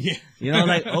fucking thing. Yeah, you know,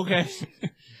 like okay.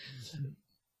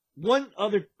 One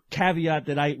other caveat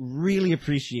that I really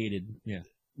appreciated,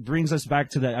 brings us back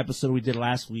to the episode we did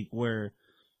last week, where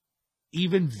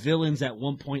even villains at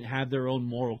one point have their own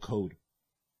moral code.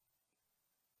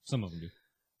 Some of them do.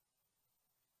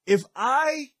 If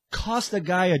I cost a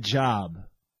guy a job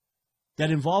that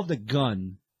involved a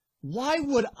gun, why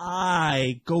would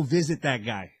I go visit that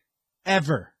guy?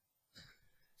 Ever.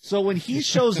 So when he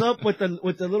shows up with the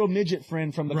little midget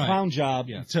friend from the clown job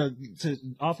to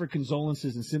offer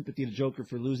condolences and sympathy to Joker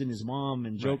for losing his mom,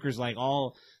 and Joker's like,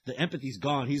 all the empathy's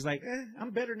gone. He's like,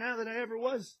 I'm better now than I ever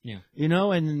was. Yeah. You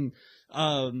know, and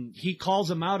he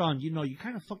calls him out on, you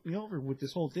kind of fucked me over with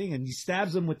this whole thing, and he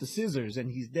stabs him with the scissors,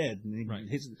 and he's dead. And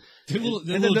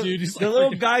the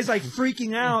little guy's like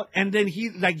freaking out, and then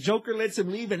Joker lets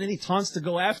him leave, and then he taunts to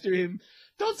go after him.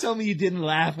 Don't tell me you didn't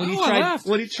laugh when he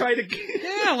tried to.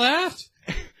 Yeah, I laughed.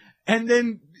 And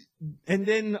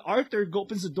then Arthur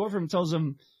opens the door for him and tells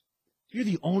him, "You're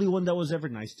the only one that was ever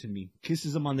nice to me."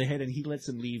 Kisses him on the head, and he lets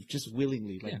him leave just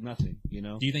willingly, like nothing. You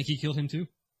know? Do you think he killed him too?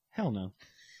 Hell no.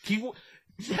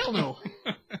 Hell no.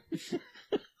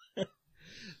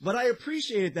 But I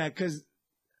appreciated that because,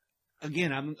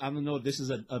 again, I don't know if this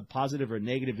is a positive or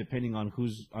negative depending on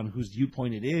whose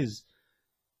viewpoint it is.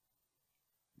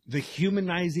 The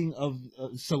humanizing of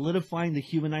solidifying the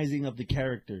humanizing of the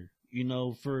character,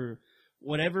 for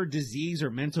whatever disease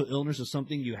or mental illness or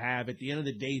something you have, at the end of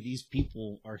the day, these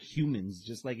people are humans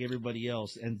just like everybody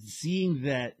else. And seeing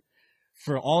that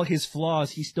for all his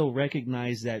flaws, he still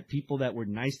recognized that people that were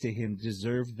nice to him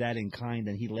deserved that in kind,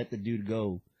 and he let the dude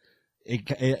go. It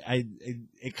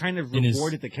kind of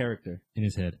rewarded the character. In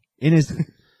his head.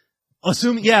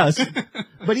 Assuming, yes.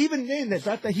 But even then, that's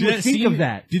not that he would think of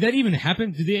that. Did that even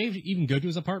happen? Did they even go to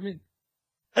his apartment?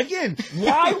 Again,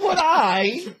 why would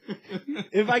I,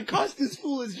 if I cost this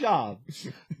fool his job?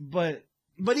 But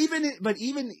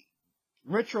even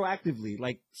retroactively,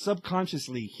 like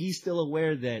subconsciously, he's still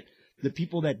aware that the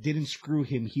people that didn't screw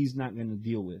him, he's not going to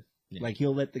deal with. Yeah. Like,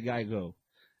 he'll let the guy go.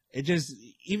 It just,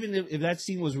 even if that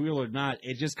scene was real or not,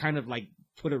 it just kind of like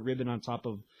put a ribbon on top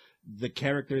of the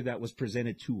character that was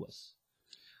presented to us.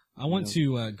 I want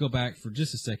to go back for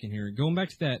just a second here. Going back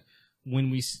to that,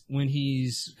 when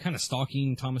he's kind of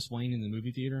stalking Thomas Wayne in the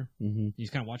movie theater, he's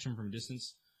kind of watching him from a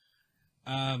distance.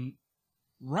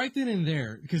 Right then and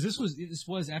there, because this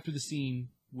was after the scene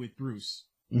with Bruce.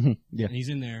 Mm-hmm. Yeah, and he's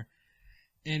in there,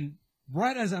 and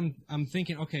right as I'm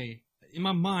thinking, okay, in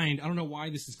my mind, I don't know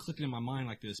why this is clicking in my mind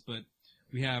like this, but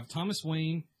we have Thomas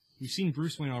Wayne, we've seen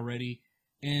Bruce Wayne already,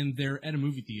 and they're at a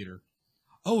movie theater.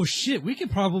 Oh shit, we could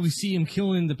probably see him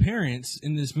killing the parents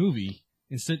in this movie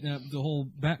and setting up the whole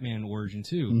Batman origin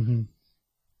too. Mm-hmm.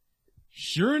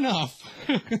 Sure enough,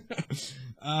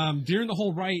 during the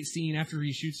whole riot scene after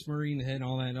he shoots Murray in the head and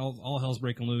all that, all hell's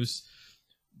breaking loose.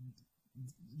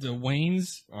 The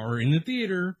Waynes are in the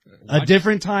theater. A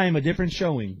different time, a different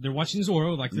showing. They're watching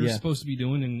Zorro like they're supposed to be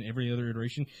doing in every other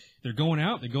iteration. They're going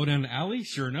out. They go down the alley.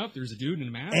 Sure enough, there's a dude in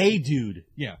a mask. A dude.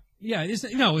 Yeah. Yeah. It's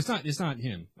not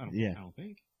him. I don't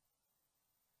think.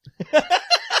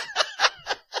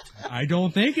 I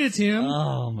don't think it's him.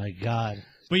 Oh my God.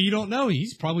 But you don't know.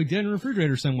 He's probably dead in a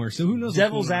refrigerator somewhere. So who knows?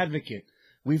 Devil's advocate.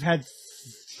 We've had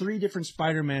 3 different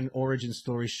Spider-Man origin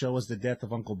stories show us the death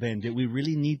of Uncle Ben. Did we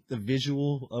really need the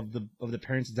visual of the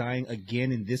parents dying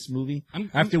again in this movie?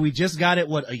 After we just got it,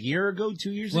 a year ago,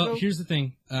 2 years ago? Well, here's the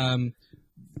thing.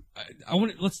 I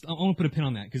want to put a pin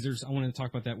on that because I want to talk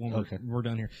about that when we're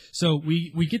done here. So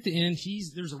we get the end.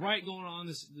 There's a riot going on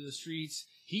in the streets.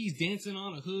 He's dancing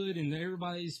on a hood, and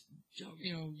everybody's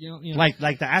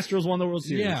like the Astros won the World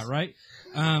Series. Yeah, right.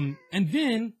 And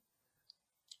then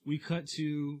we cut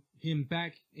to him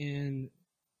back in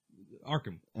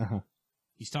Arkham. Uh-huh.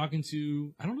 He's talking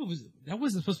to, I don't know, that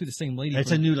wasn't supposed to be the same lady.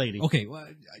 It's a new lady. Okay, well,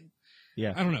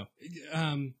 I don't know.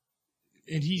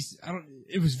 And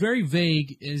it was very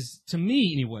vague, to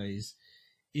me anyways,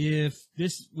 if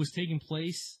this was taking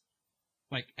place,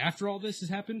 like, after all this has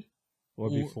happened. Or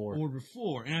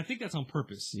before. And I think that's on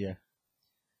purpose. Yeah.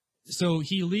 So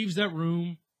he leaves that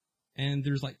room, and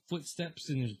there's, like, footsteps,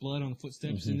 and there's blood on the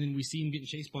footsteps, and then we see him getting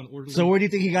chased by an orderly. So where do you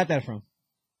think he got that from?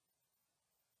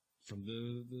 From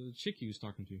the chick he was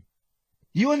talking to.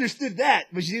 You understood that,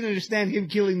 but you didn't understand him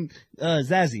killing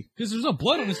Zazie. Because there's no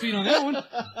blood on his feet on that one.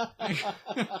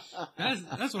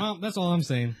 That's all I'm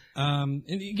saying. And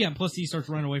again, plus he starts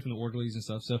running away from the orderlies and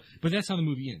stuff. So, but that's how the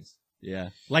movie ends. Yeah,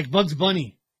 like Bugs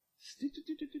Bunny.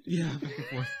 Yeah, back and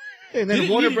forth. And then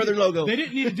Warner Brother logo. They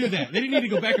didn't need to do that. They didn't need to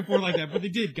go back and forth like that, but they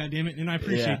did. Goddammit, and I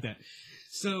appreciate that.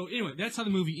 So anyway, that's how the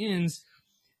movie ends.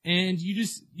 And you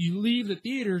leave the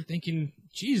theater thinking,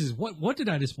 Jesus, what did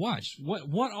I just watch?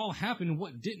 What all happened and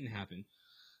what didn't happen?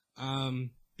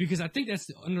 Because I think that's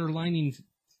the underlining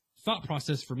thought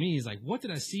process for me is like, what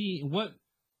did I see and what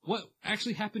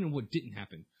actually happened and what didn't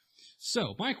happen?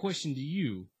 So my question to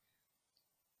you,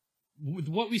 with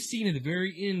what we've seen at the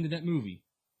very end of that movie,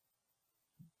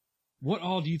 what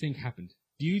all do you think happened?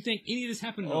 Do you think any of this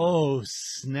happened at all? Oh,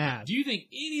 snap. Do you think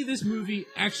any of this movie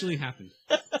actually happened?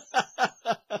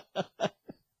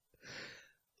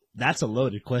 That's a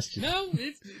loaded question. No,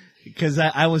 it's because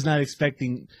I was not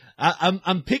expecting.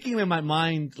 I'm picking in my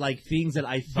mind like things that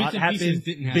I thought happened.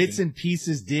 Bits and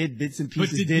pieces did. Bits and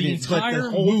pieces didn't. But the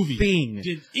whole movie thing.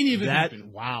 Did any of it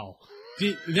happen? Wow.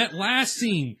 Did that last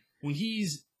scene when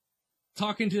he's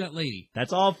talking to that lady?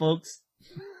 That's all, folks.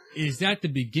 Is that the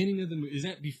beginning of the movie? Is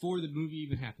that before the movie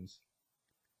even happens?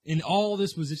 And all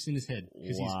this was just in his head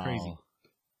because he's crazy.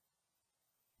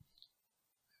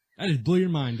 I just blew your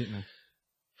mind, didn't I?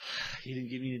 He didn't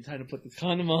give me any time to put the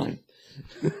condom on.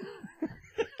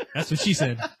 That's what she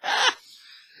said.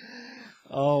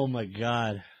 Oh my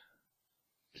God.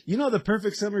 You know the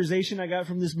perfect summarization I got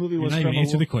from this movie was from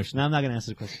answer the question. No, I'm not going to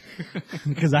answer the question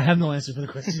because I have no answer for the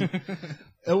question.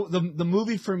 The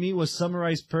movie for me was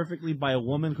summarized perfectly by a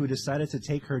woman who decided to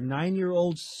take her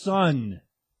 9-year-old son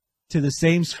to the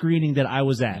same screening that I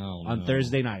was at on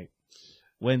Thursday night.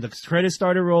 When the credits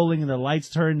started rolling and the lights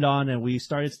turned on and we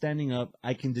started standing up,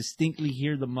 I can distinctly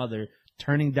hear the mother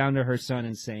turning down to her son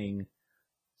and saying,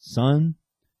 "Son,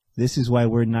 this is why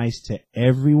we're nice to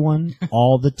everyone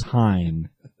all the time."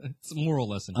 It's a moral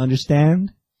lesson.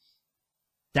 Understand?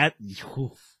 That,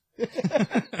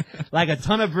 like a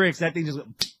ton of bricks, that thing just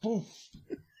went, poof.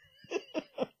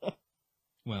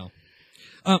 Well,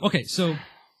 okay, so,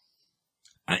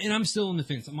 and I'm still on the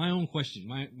fence. My own question,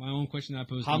 my own question that I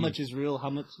posed. How much is real?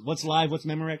 How much? What's live? What's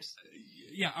Memorex?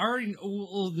 Yeah, I already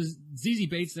know the ZZ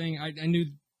Bates thing. I knew.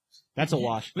 That's a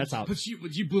wash. That's out. But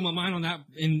you blew my mind on that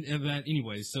that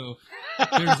anyway. So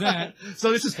there's that.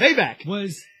 So this is payback.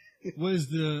 Was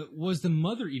the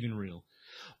mother even real?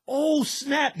 Oh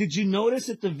snap! Did you notice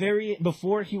at the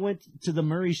before he went to the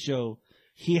Murray show,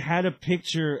 he had a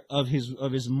picture of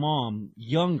his mom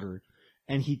younger,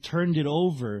 and he turned it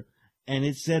over, and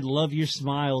it said "Love Your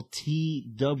Smile,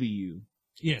 T.W."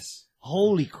 Yes.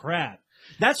 Holy crap!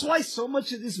 That's why so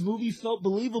much of this movie felt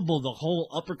believable. The whole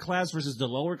upper class versus the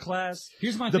lower class.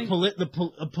 Here's my thing.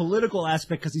 The political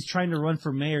aspect because he's trying to run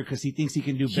for mayor because he thinks he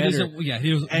can do better.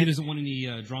 He doesn't want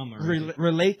any drama.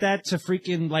 Relate that to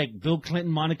freaking like Bill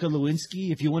Clinton, Monica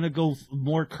Lewinsky. If you want to go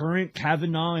more current,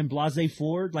 Kavanaugh and Blasey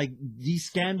Ford. Like these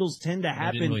scandals tend to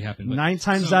happen, really happen 9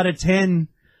 times out of 10.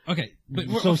 Okay,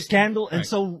 but scandal, and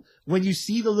so when you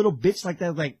see the little bits like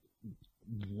that, like.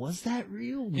 Was that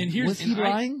real? Was he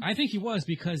lying? I think he was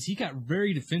because he got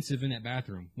very defensive in that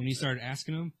bathroom when he started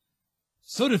asking him.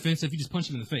 So defensive, he just punched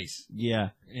him in the face.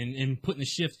 Yeah. And put in the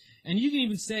shift. And you can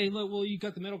even say, look, well, you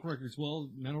got the medical records. Well,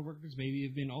 medical records maybe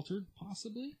have been altered,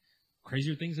 possibly.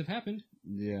 Crazier things have happened.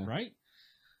 Yeah. Right?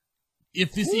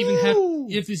 If this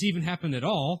even happened at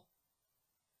all.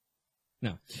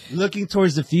 No. Looking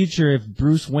towards the future, if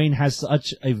Bruce Wayne has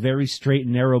such a very straight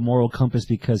and narrow moral compass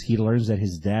because he learns that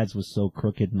his dad's was so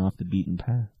crooked and off the beaten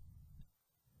path.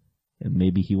 And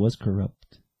maybe he was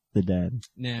corrupt. the dad.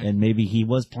 Nah. And maybe he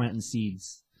was planting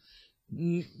seeds.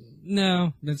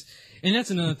 No, that's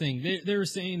another thing. They were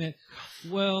saying that,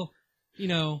 well, you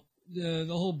know, the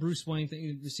whole Bruce Wayne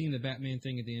thing, we're seeing the Batman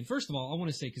thing at the end. First of all, I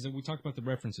want to say, because we talked about the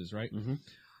references, right?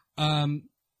 Mm-hmm.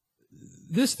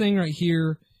 This thing right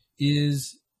here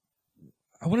is,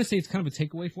 I want to say it's kind of a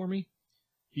takeaway for me,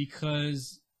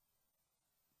 because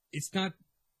it's not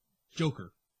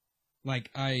Joker.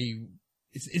 Like,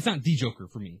 it's not the Joker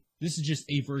for me. This is just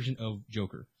a version of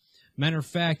Joker. Matter of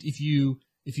fact, if you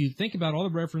think about all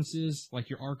the references, like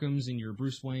your Arkhams and your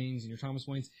Bruce Waynes and your Thomas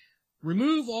Waynes,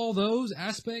 remove all those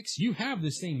aspects, you have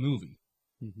the same movie.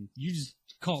 Mm-hmm. You just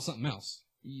call it something else.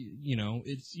 You know,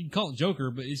 you can call it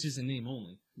Joker, but it's just a name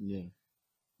only. Yeah.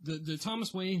 The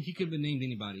Thomas Wayne, he could have been named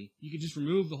anybody. You could just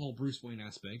remove the whole Bruce Wayne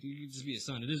aspect. You could just be a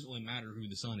son. It doesn't really matter who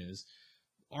the son is.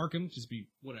 Arkham, just be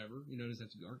whatever. You know, it doesn't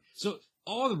have to be Arkham. So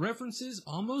all the references,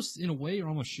 almost in a way, are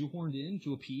almost shoehorned in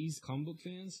to appease comic book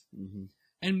fans. Mm-hmm.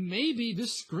 And maybe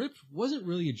this script wasn't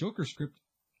really a Joker script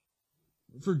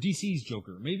for DC's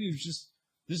Joker. Maybe this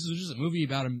was just a movie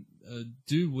about a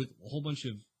dude with a whole bunch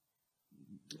of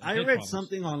I head read problems.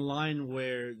 something online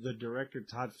where the director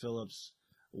Todd Phillips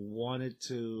wanted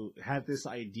to have this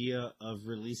idea of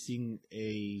releasing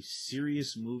a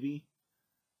serious movie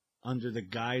under the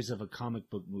guise of a comic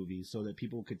book movie so that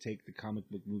people could take the comic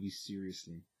book movie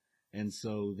seriously. And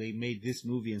so they made this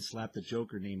movie and slapped the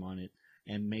Joker name on it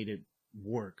and made it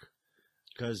work.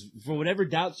 Because for whatever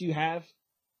doubts you have,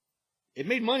 it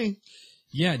made money.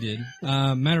 Yeah, it did.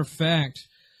 Matter of fact,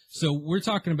 so we're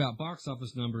talking about box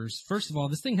office numbers. First of all,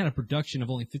 this thing had a production of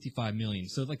only $55 million.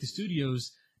 So like the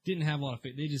studios didn't have a lot of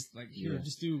faith. They just like, here,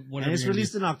 just do whatever. And it's you're gonna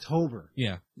released in October. do.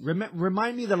 Yeah.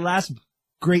 Remind me the last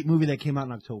great movie that came out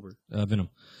in October. Venom.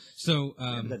 So,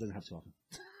 But that doesn't have to often.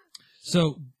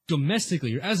 so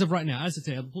domestically, as of right now, as of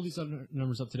today, I'll pull these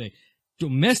numbers up today.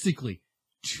 Domestically,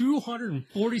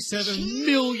 $247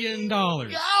 million.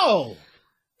 Go!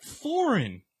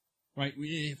 Foreign, right?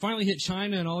 We finally hit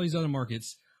China and all these other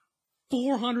markets.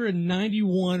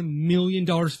 $491 million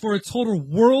for a total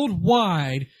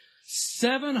worldwide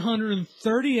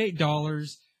 $38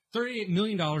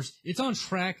 million. It's on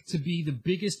track to be the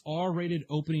biggest R-rated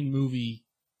opening movie.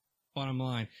 Bottom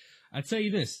line, I tell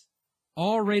you this: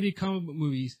 R-rated comic book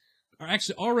movies are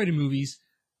actually R-rated movies.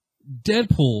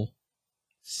 Deadpool,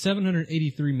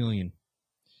 $783 million.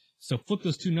 So flip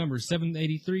those two numbers: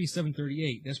 783,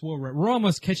 738. That's where we're at. We're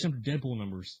almost catching up to Deadpool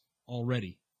numbers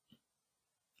already,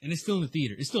 and it's still in the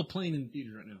theater. It's still playing in the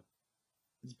theater right now.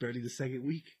 It's barely the second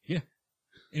week. Yeah.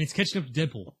 And it's catching up to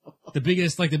Deadpool. The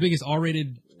biggest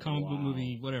R-rated comic book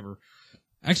movie, whatever.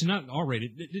 Actually, not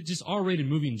R-rated. Just R-rated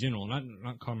movie in general.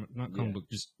 Not comic book,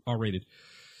 just R-rated.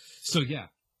 So yeah,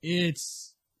 it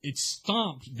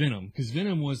stomped Venom. Because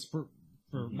Venom was for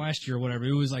last year or whatever.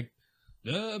 It was like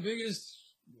the biggest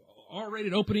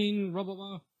R-rated opening, blah, blah,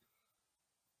 blah.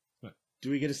 But Do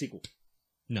we get a sequel?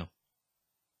 no.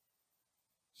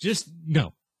 Just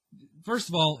no. First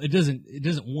of all, it doesn't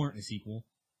warrant a sequel.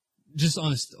 Just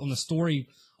on the story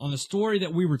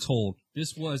that we were told,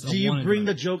 this was. Do you bring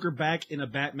the Joker back in a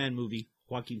Batman movie,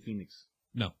 Joaquin Phoenix?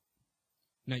 No.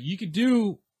 Now you could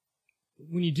do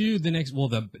when you do the next. Well,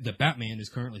 the Batman is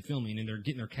currently filming, and they're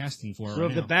getting their casting for it. So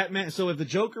right if the now. Batman, so if the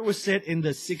Joker was set in the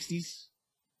 60s,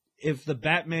 if the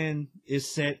Batman is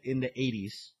set in the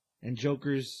 80s, and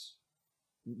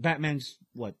Batman's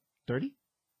what, 30?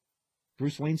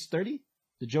 Bruce Wayne's 30?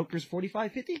 The Joker's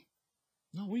 45, 50?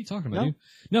 No, what are you talking about, No? dude?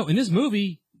 No, in this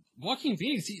movie, Joaquin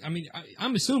Phoenix.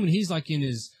 I'm assuming he's like in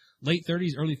his late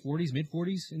 30s, early 40s, mid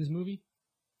 40s in this movie,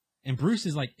 and Bruce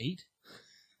is like 8.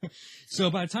 So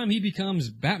by the time he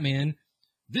becomes Batman,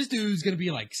 this dude's gonna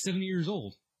be like 70 years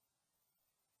old.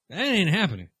 That ain't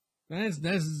happening. That's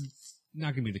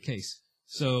not gonna be the case.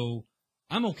 So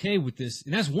I'm okay with this,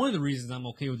 and that's one of the reasons I'm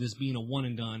okay with this being a one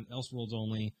and done, Elseworlds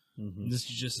only. Mm-hmm. This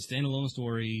is just a standalone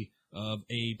story of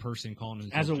a person calling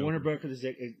himself As a Joker. Warner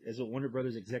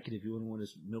Brothers executive, you wouldn't want to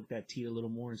milk that tea a little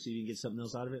more and see if you can get something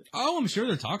else out of it? Oh, I'm sure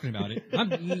they're talking about it.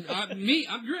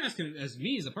 You're asking as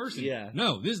me as a person. Yeah.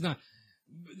 No, this is not.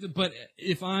 But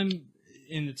if I'm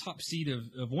in the top seat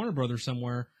of Warner Brothers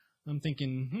somewhere, I'm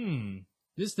thinking,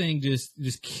 this thing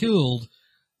just killed.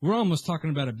 We're almost talking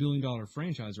about $1 billion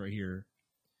franchise right here.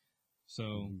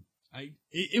 So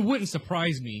it wouldn't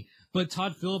surprise me. But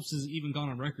Todd Phillips has even gone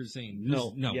on record saying,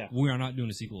 no, we are not doing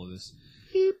a sequel to this.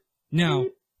 Now,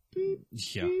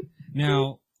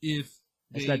 Now, if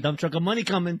That's that dump truck of money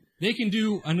coming. they can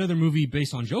do another movie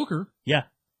based on Joker, Yeah.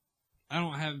 I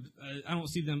don't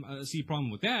see a problem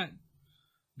with that,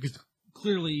 because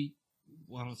clearly,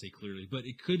 well, I don't say clearly, but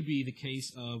it could be the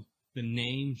case of the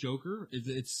name Joker.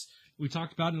 It's We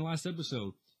talked about it in the last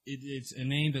episode. It's a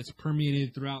name that's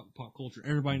permeated throughout pop culture.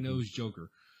 Everybody knows Joker.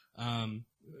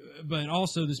 But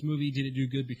also, this movie did it do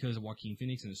good because of Joaquin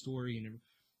Phoenix and the story. And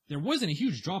there wasn't a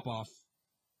huge drop-off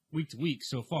week to week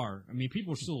so far. I mean,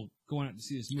 people are still going out to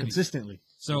see this movie. Consistently.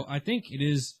 So I think it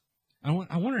is...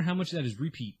 I wonder how much of that is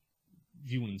repeat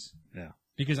viewings. Yeah.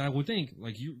 Because I would think,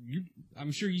 like,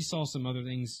 I'm sure you saw some other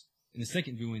things in the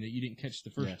second viewing that you didn't catch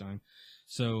the first time.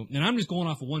 So, and I'm just going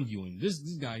off of one viewing. This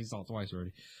guy, he saw it twice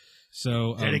already.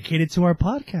 So dedicated to our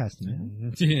podcast,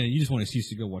 man. Yeah, you just want an excuse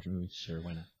to go watch a movie. Sure,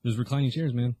 why not? Those reclining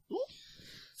chairs, man.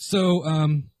 So,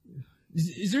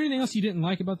 is there anything else you didn't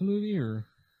like about the movie, or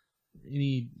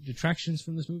any detractions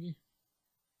from this movie?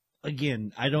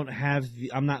 Again,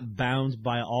 I'm not bound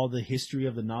by all the history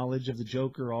of the knowledge of the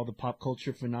Joker, all the pop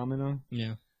culture phenomena.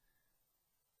 Yeah.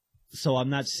 So I'm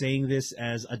not saying this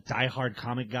as a diehard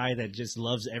comic guy that just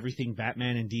loves everything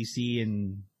Batman and DC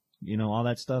and, all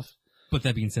that stuff. But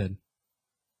that being said,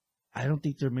 I don't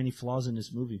think there are many flaws in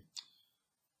this movie.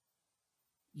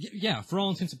 Yeah, for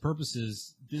all intents and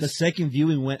purposes, the second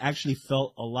viewing actually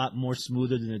felt a lot more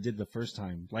smoother than it did the first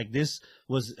time. Like, this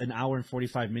was an hour and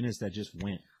 45 minutes that just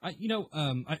went.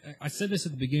 I said this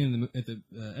at the beginning of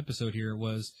the episode here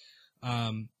was,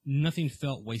 nothing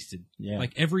felt wasted. Yeah.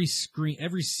 Like every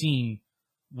scene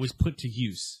was put to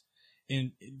use.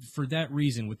 And for that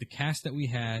reason, with the cast that we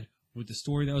had, with the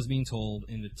story that was being told,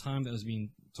 and the time that was being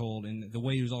told, and the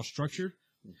way it was all structured,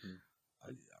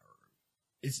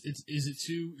 is it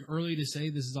too early to say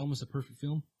this is almost a perfect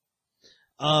film?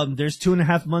 There's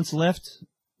 2.5 months left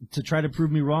to try to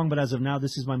prove me wrong, but as of now,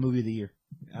 this is my movie of the year.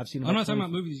 I've seen. I'm not talking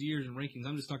about movies, years, and rankings.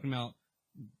 I'm just talking about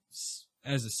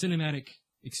as a cinematic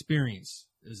experience,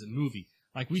 as a movie.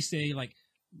 Like we say, like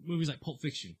movies like Pulp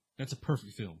Fiction, that's a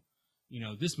perfect film.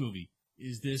 This movie,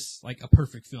 is this like a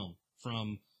perfect film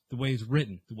from the way it's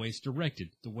written, the way it's directed,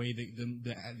 the way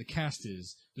the cast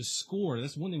is, the score.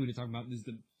 That's one thing we didn't talk about is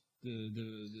the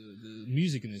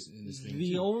music in this thing.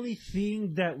 The only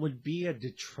thing that would be a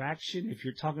detraction, if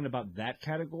you're talking about that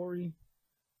category,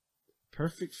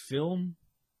 perfect film,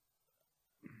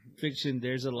 fiction,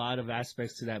 there's a lot of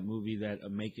aspects to that movie that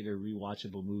make it a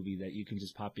rewatchable movie that you can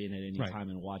just pop in at any time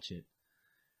and watch it.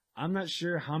 I'm not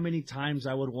sure how many times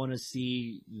I would want to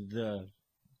see the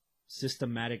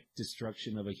systematic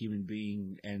destruction of a human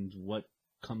being and what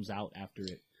comes out after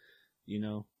it.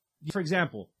 For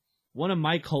example, one of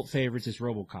my cult favorites is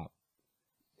RoboCop.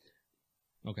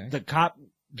 Okay. The cop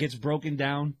gets broken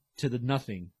down to the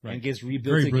nothing and gets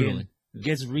rebuilt Very again. Brutally.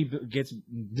 Gets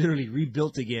literally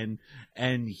rebuilt again,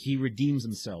 and he redeems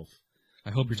himself. I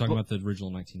hope you're talking about the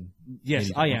original 19.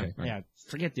 Yes, I am. Okay, right. Yeah,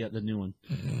 forget the new one.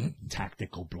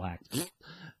 Tactical Black.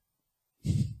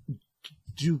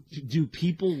 Do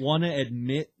people want to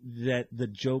admit that the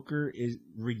Joker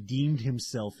redeemed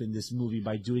himself in this movie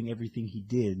by doing everything he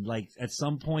did? Like, at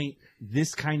some point,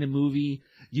 this kind of movie,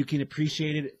 you can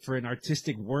appreciate it for an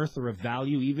artistic worth or a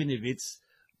value, even if it's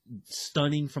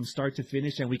stunning from start to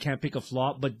finish and we can't pick a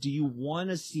flaw. But do you want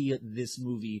to see this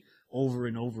movie over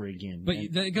and over again?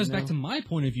 But that goes back to my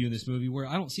point of view in this movie, where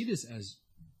I don't see this as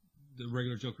the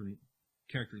regular Joker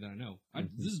character that I know.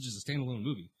 This is just a standalone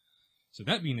movie. So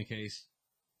that being the case,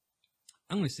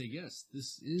 I'm going to say yes.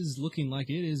 This is looking like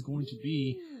it is going to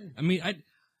be. I mean,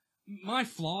 my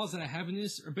flaws that I have in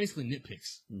this are basically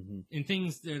nitpicks and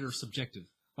things that are subjective.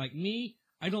 Like me,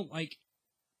 I don't like.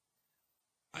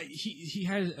 He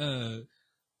had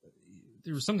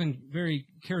there was something very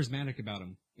charismatic about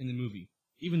him in the movie,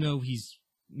 even though he's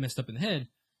messed up in the head.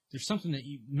 There's something that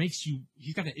makes you.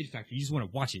 He's got that it factor. You just want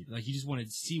to watch it. Like you just want to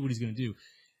see what he's going to do,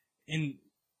 and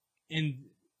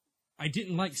I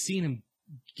didn't like seeing him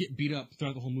get beat up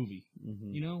throughout the whole movie,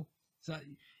 So,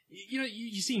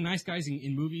 you see nice guys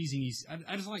in movies, and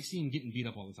I just like seeing him getting beat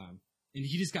up all the time, and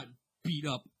he just got beat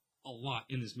up a lot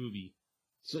in this movie.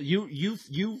 So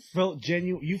you felt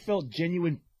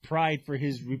genuine pride for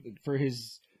his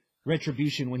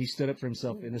retribution when he stood up for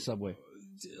himself in the subway.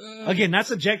 Again, that's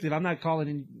subjective. I'm not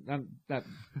calling. I'm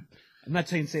not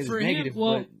saying it's negative.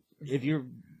 But if you're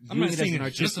I'm not saying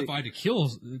it's justified to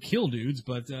kill dudes,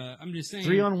 but I'm just saying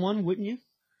 3-on-1, wouldn't you?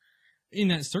 In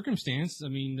that circumstance, I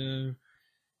mean,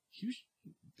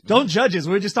 don't judge us.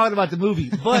 We're just talking about the movie.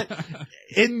 But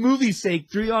in movie's sake,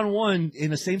 3-on-1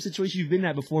 in the same situation you've been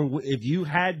at before. If you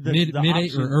had the mid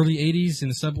option, or early '80s in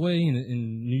the subway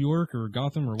in New York or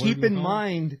Gotham or whatever. Keep in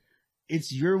mind,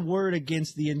 it's your word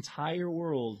against the entire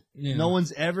world. Yeah. No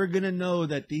one's ever gonna know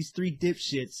that these 3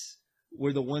 dipshits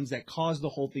were the ones that caused the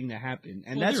whole thing to happen.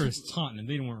 And they were taunting him.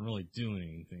 They weren't really doing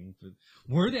anything. But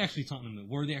were they actually taunting him?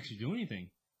 Were they actually doing anything?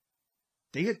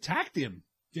 They attacked him.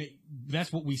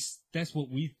 That's what we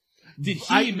Did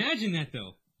he imagine that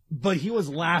though? But he was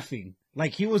laughing.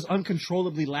 Like, he was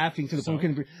uncontrollably laughing to the point he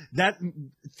couldn't breathe. That,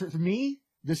 for me,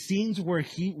 the scenes where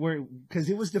because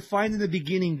it was defined in the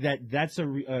beginning that's a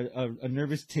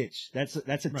nervous titch. That's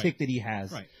a tick that he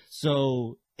has. Right.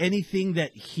 So anything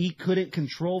that he couldn't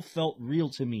control felt real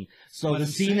to me. So the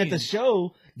scene at the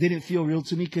show didn't feel real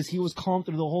to me because he was calm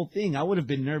through the whole thing. I would have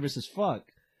been nervous as fuck.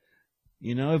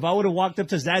 You know, if I would have walked up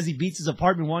to Zazie Beetz'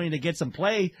 apartment wanting to get some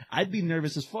play, I'd be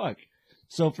nervous as fuck.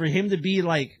 So for him to be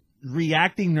like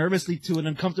reacting nervously to an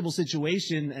uncomfortable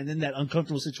situation and then that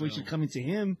uncomfortable situation coming to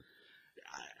him,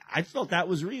 I felt that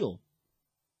was real.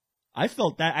 I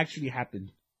felt that actually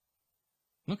happened.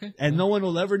 Okay. And no one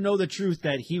will ever know the truth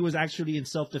that he was actually in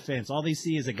self-defense. All they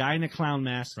see is a guy in a clown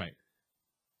mask. Right.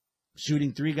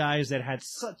 Shooting three white guys that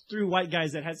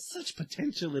had such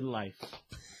potential in life.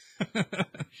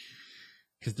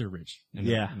 Because they're rich. And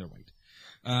they're white.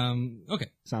 Okay.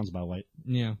 Sounds about white.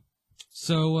 Yeah.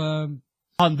 So,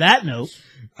 on that note,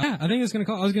 I think it's I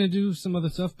was gonna do some other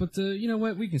stuff, but you know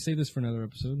what? We can save this for another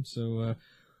episode. So,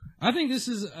 I think this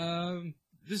is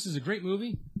a great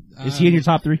movie. Is he in your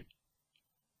top 3?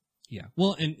 Yeah.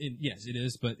 Well, and yes, it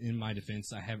is. But in my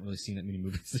defense, I haven't really seen that many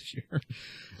movies this year.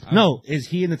 No, is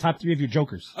he in the top 3 of your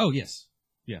Jokers? Oh yes.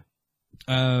 Yeah.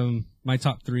 My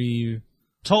top 3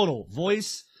 total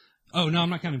voice. Oh no, I'm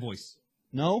not counting voice.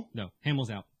 No.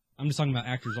 Hamill's out. I'm just talking about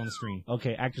actors on the screen.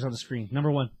 Okay, actors on the screen. Number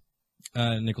 1.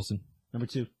 Nicholson. Number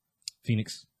 2.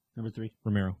 Phoenix. Number 3.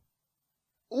 Romero.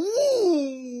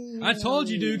 Ooh! I told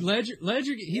you, dude. Ledger.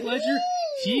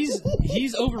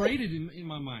 He's overrated in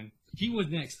my mind. He was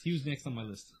next. He was next on my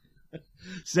list.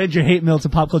 Send your hate mail to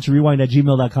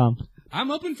popculturerewind@gmail.com.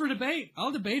 I'm open for debate.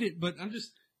 I'll debate it, but I'm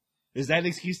just... Is that an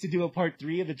excuse to do a part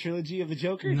 3 of the trilogy of the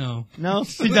Joker? No. No?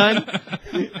 You done?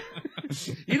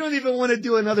 You don't even want to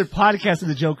do another podcast of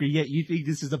the Joker yet. You think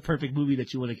this is the perfect movie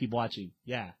that you want to keep watching.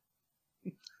 Yeah.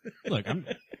 Look, I'm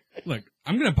going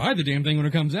to buy the damn thing when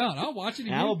it comes out. I'll watch it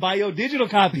again. I'll buy your digital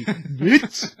copy.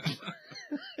 Bitch.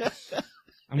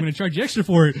 I'm going to charge you extra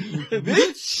for it.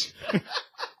 Bitch.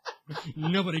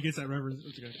 Nobody gets that reference.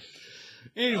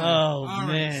 Anyway, all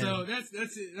right, so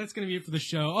that's it. That's going to be it for the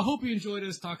show. I hope you enjoyed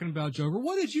us talking about Joker.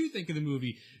 What did you think of the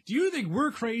movie? Do you think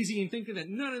we're crazy and think that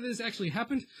none of this actually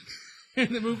happened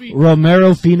in the movie?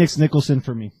 Romero, Phoenix, Nicholson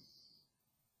for me.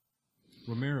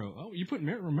 Romero. Oh, you put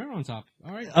Romero on top.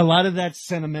 All right. A lot of that's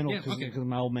sentimental because of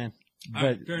my old man.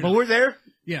 But we're there.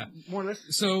 Yeah. More or less.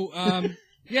 So,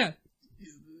 yeah.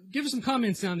 Give us some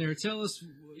comments down there. Tell us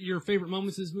your favorite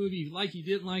moments of this movie. You like, you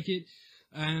didn't like it.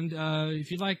 And if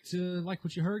you'd like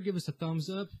what you heard, give us a thumbs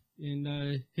up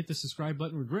and hit the subscribe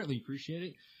button. We'd greatly appreciate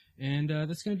it. And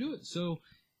that's going to do it. So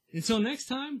until next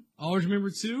time, always remember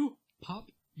to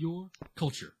pop your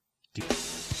culture.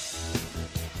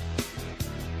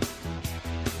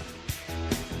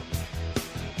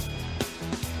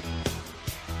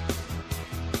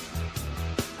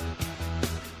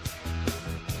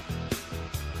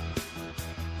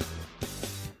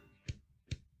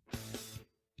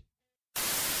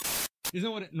 Isn't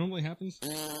that what it normally happens?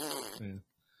 Yeah.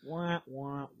 Wah,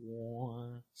 wah, wah.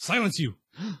 Silence you!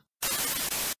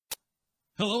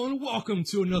 Hello and welcome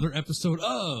to another episode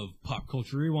of Pop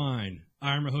Culture Rewind.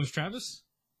 I'm your host, Travis.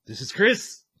 This is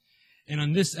Chris. And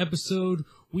on this episode,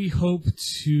 we hope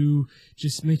to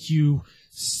just make you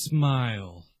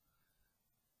smile.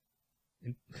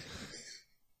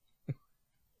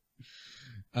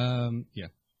 Yeah.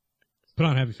 Put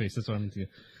on a happy face, that's what I'm into.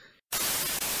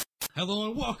 Hello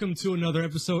and welcome to another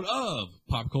episode of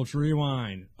Pop Culture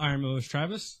Rewind. I'm your host,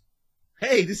 Travis.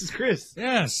 Hey, this is Chris.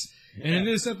 Yes. Yeah. And in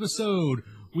this episode,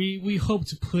 we hope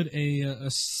to put a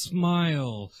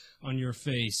smile on your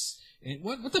face. And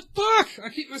what the fuck? I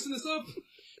keep messing this up.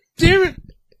 Damn it!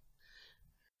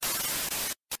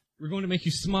 We're going to make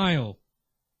you smile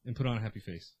and put on a happy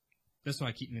face. That's what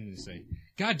I keep meaning to say.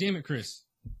 God damn it, Chris.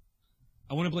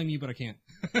 I want to blame you, but I can't.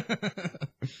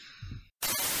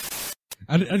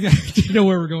 I didn't know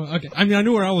where we're going. Okay, I mean, I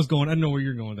knew where I was going. I didn't know where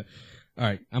you're going. All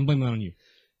right, I'm blaming that on you.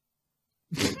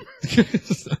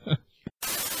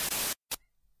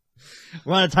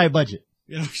 We're on a tight budget.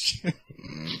 Yeah.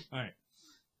 All right.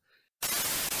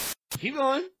 Keep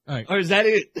going. All right. Or is that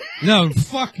it? No,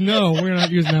 fuck no. We're not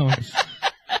using that one.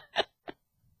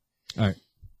 All right.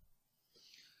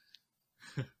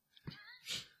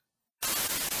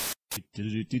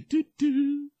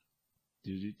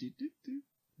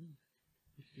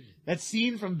 That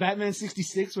scene from Batman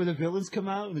 66 where the villains come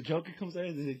out and the Joker comes out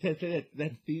and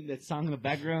that song in the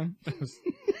background.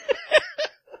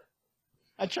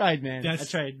 I tried, man. I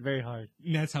tried very hard.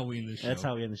 That's how we end the show. That's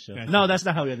how we end the show. No, that's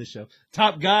not how we end the show.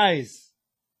 Top guys.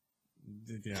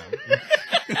 Yeah.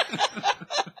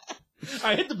 All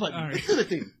right, hit the button. All right. Do the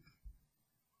thing.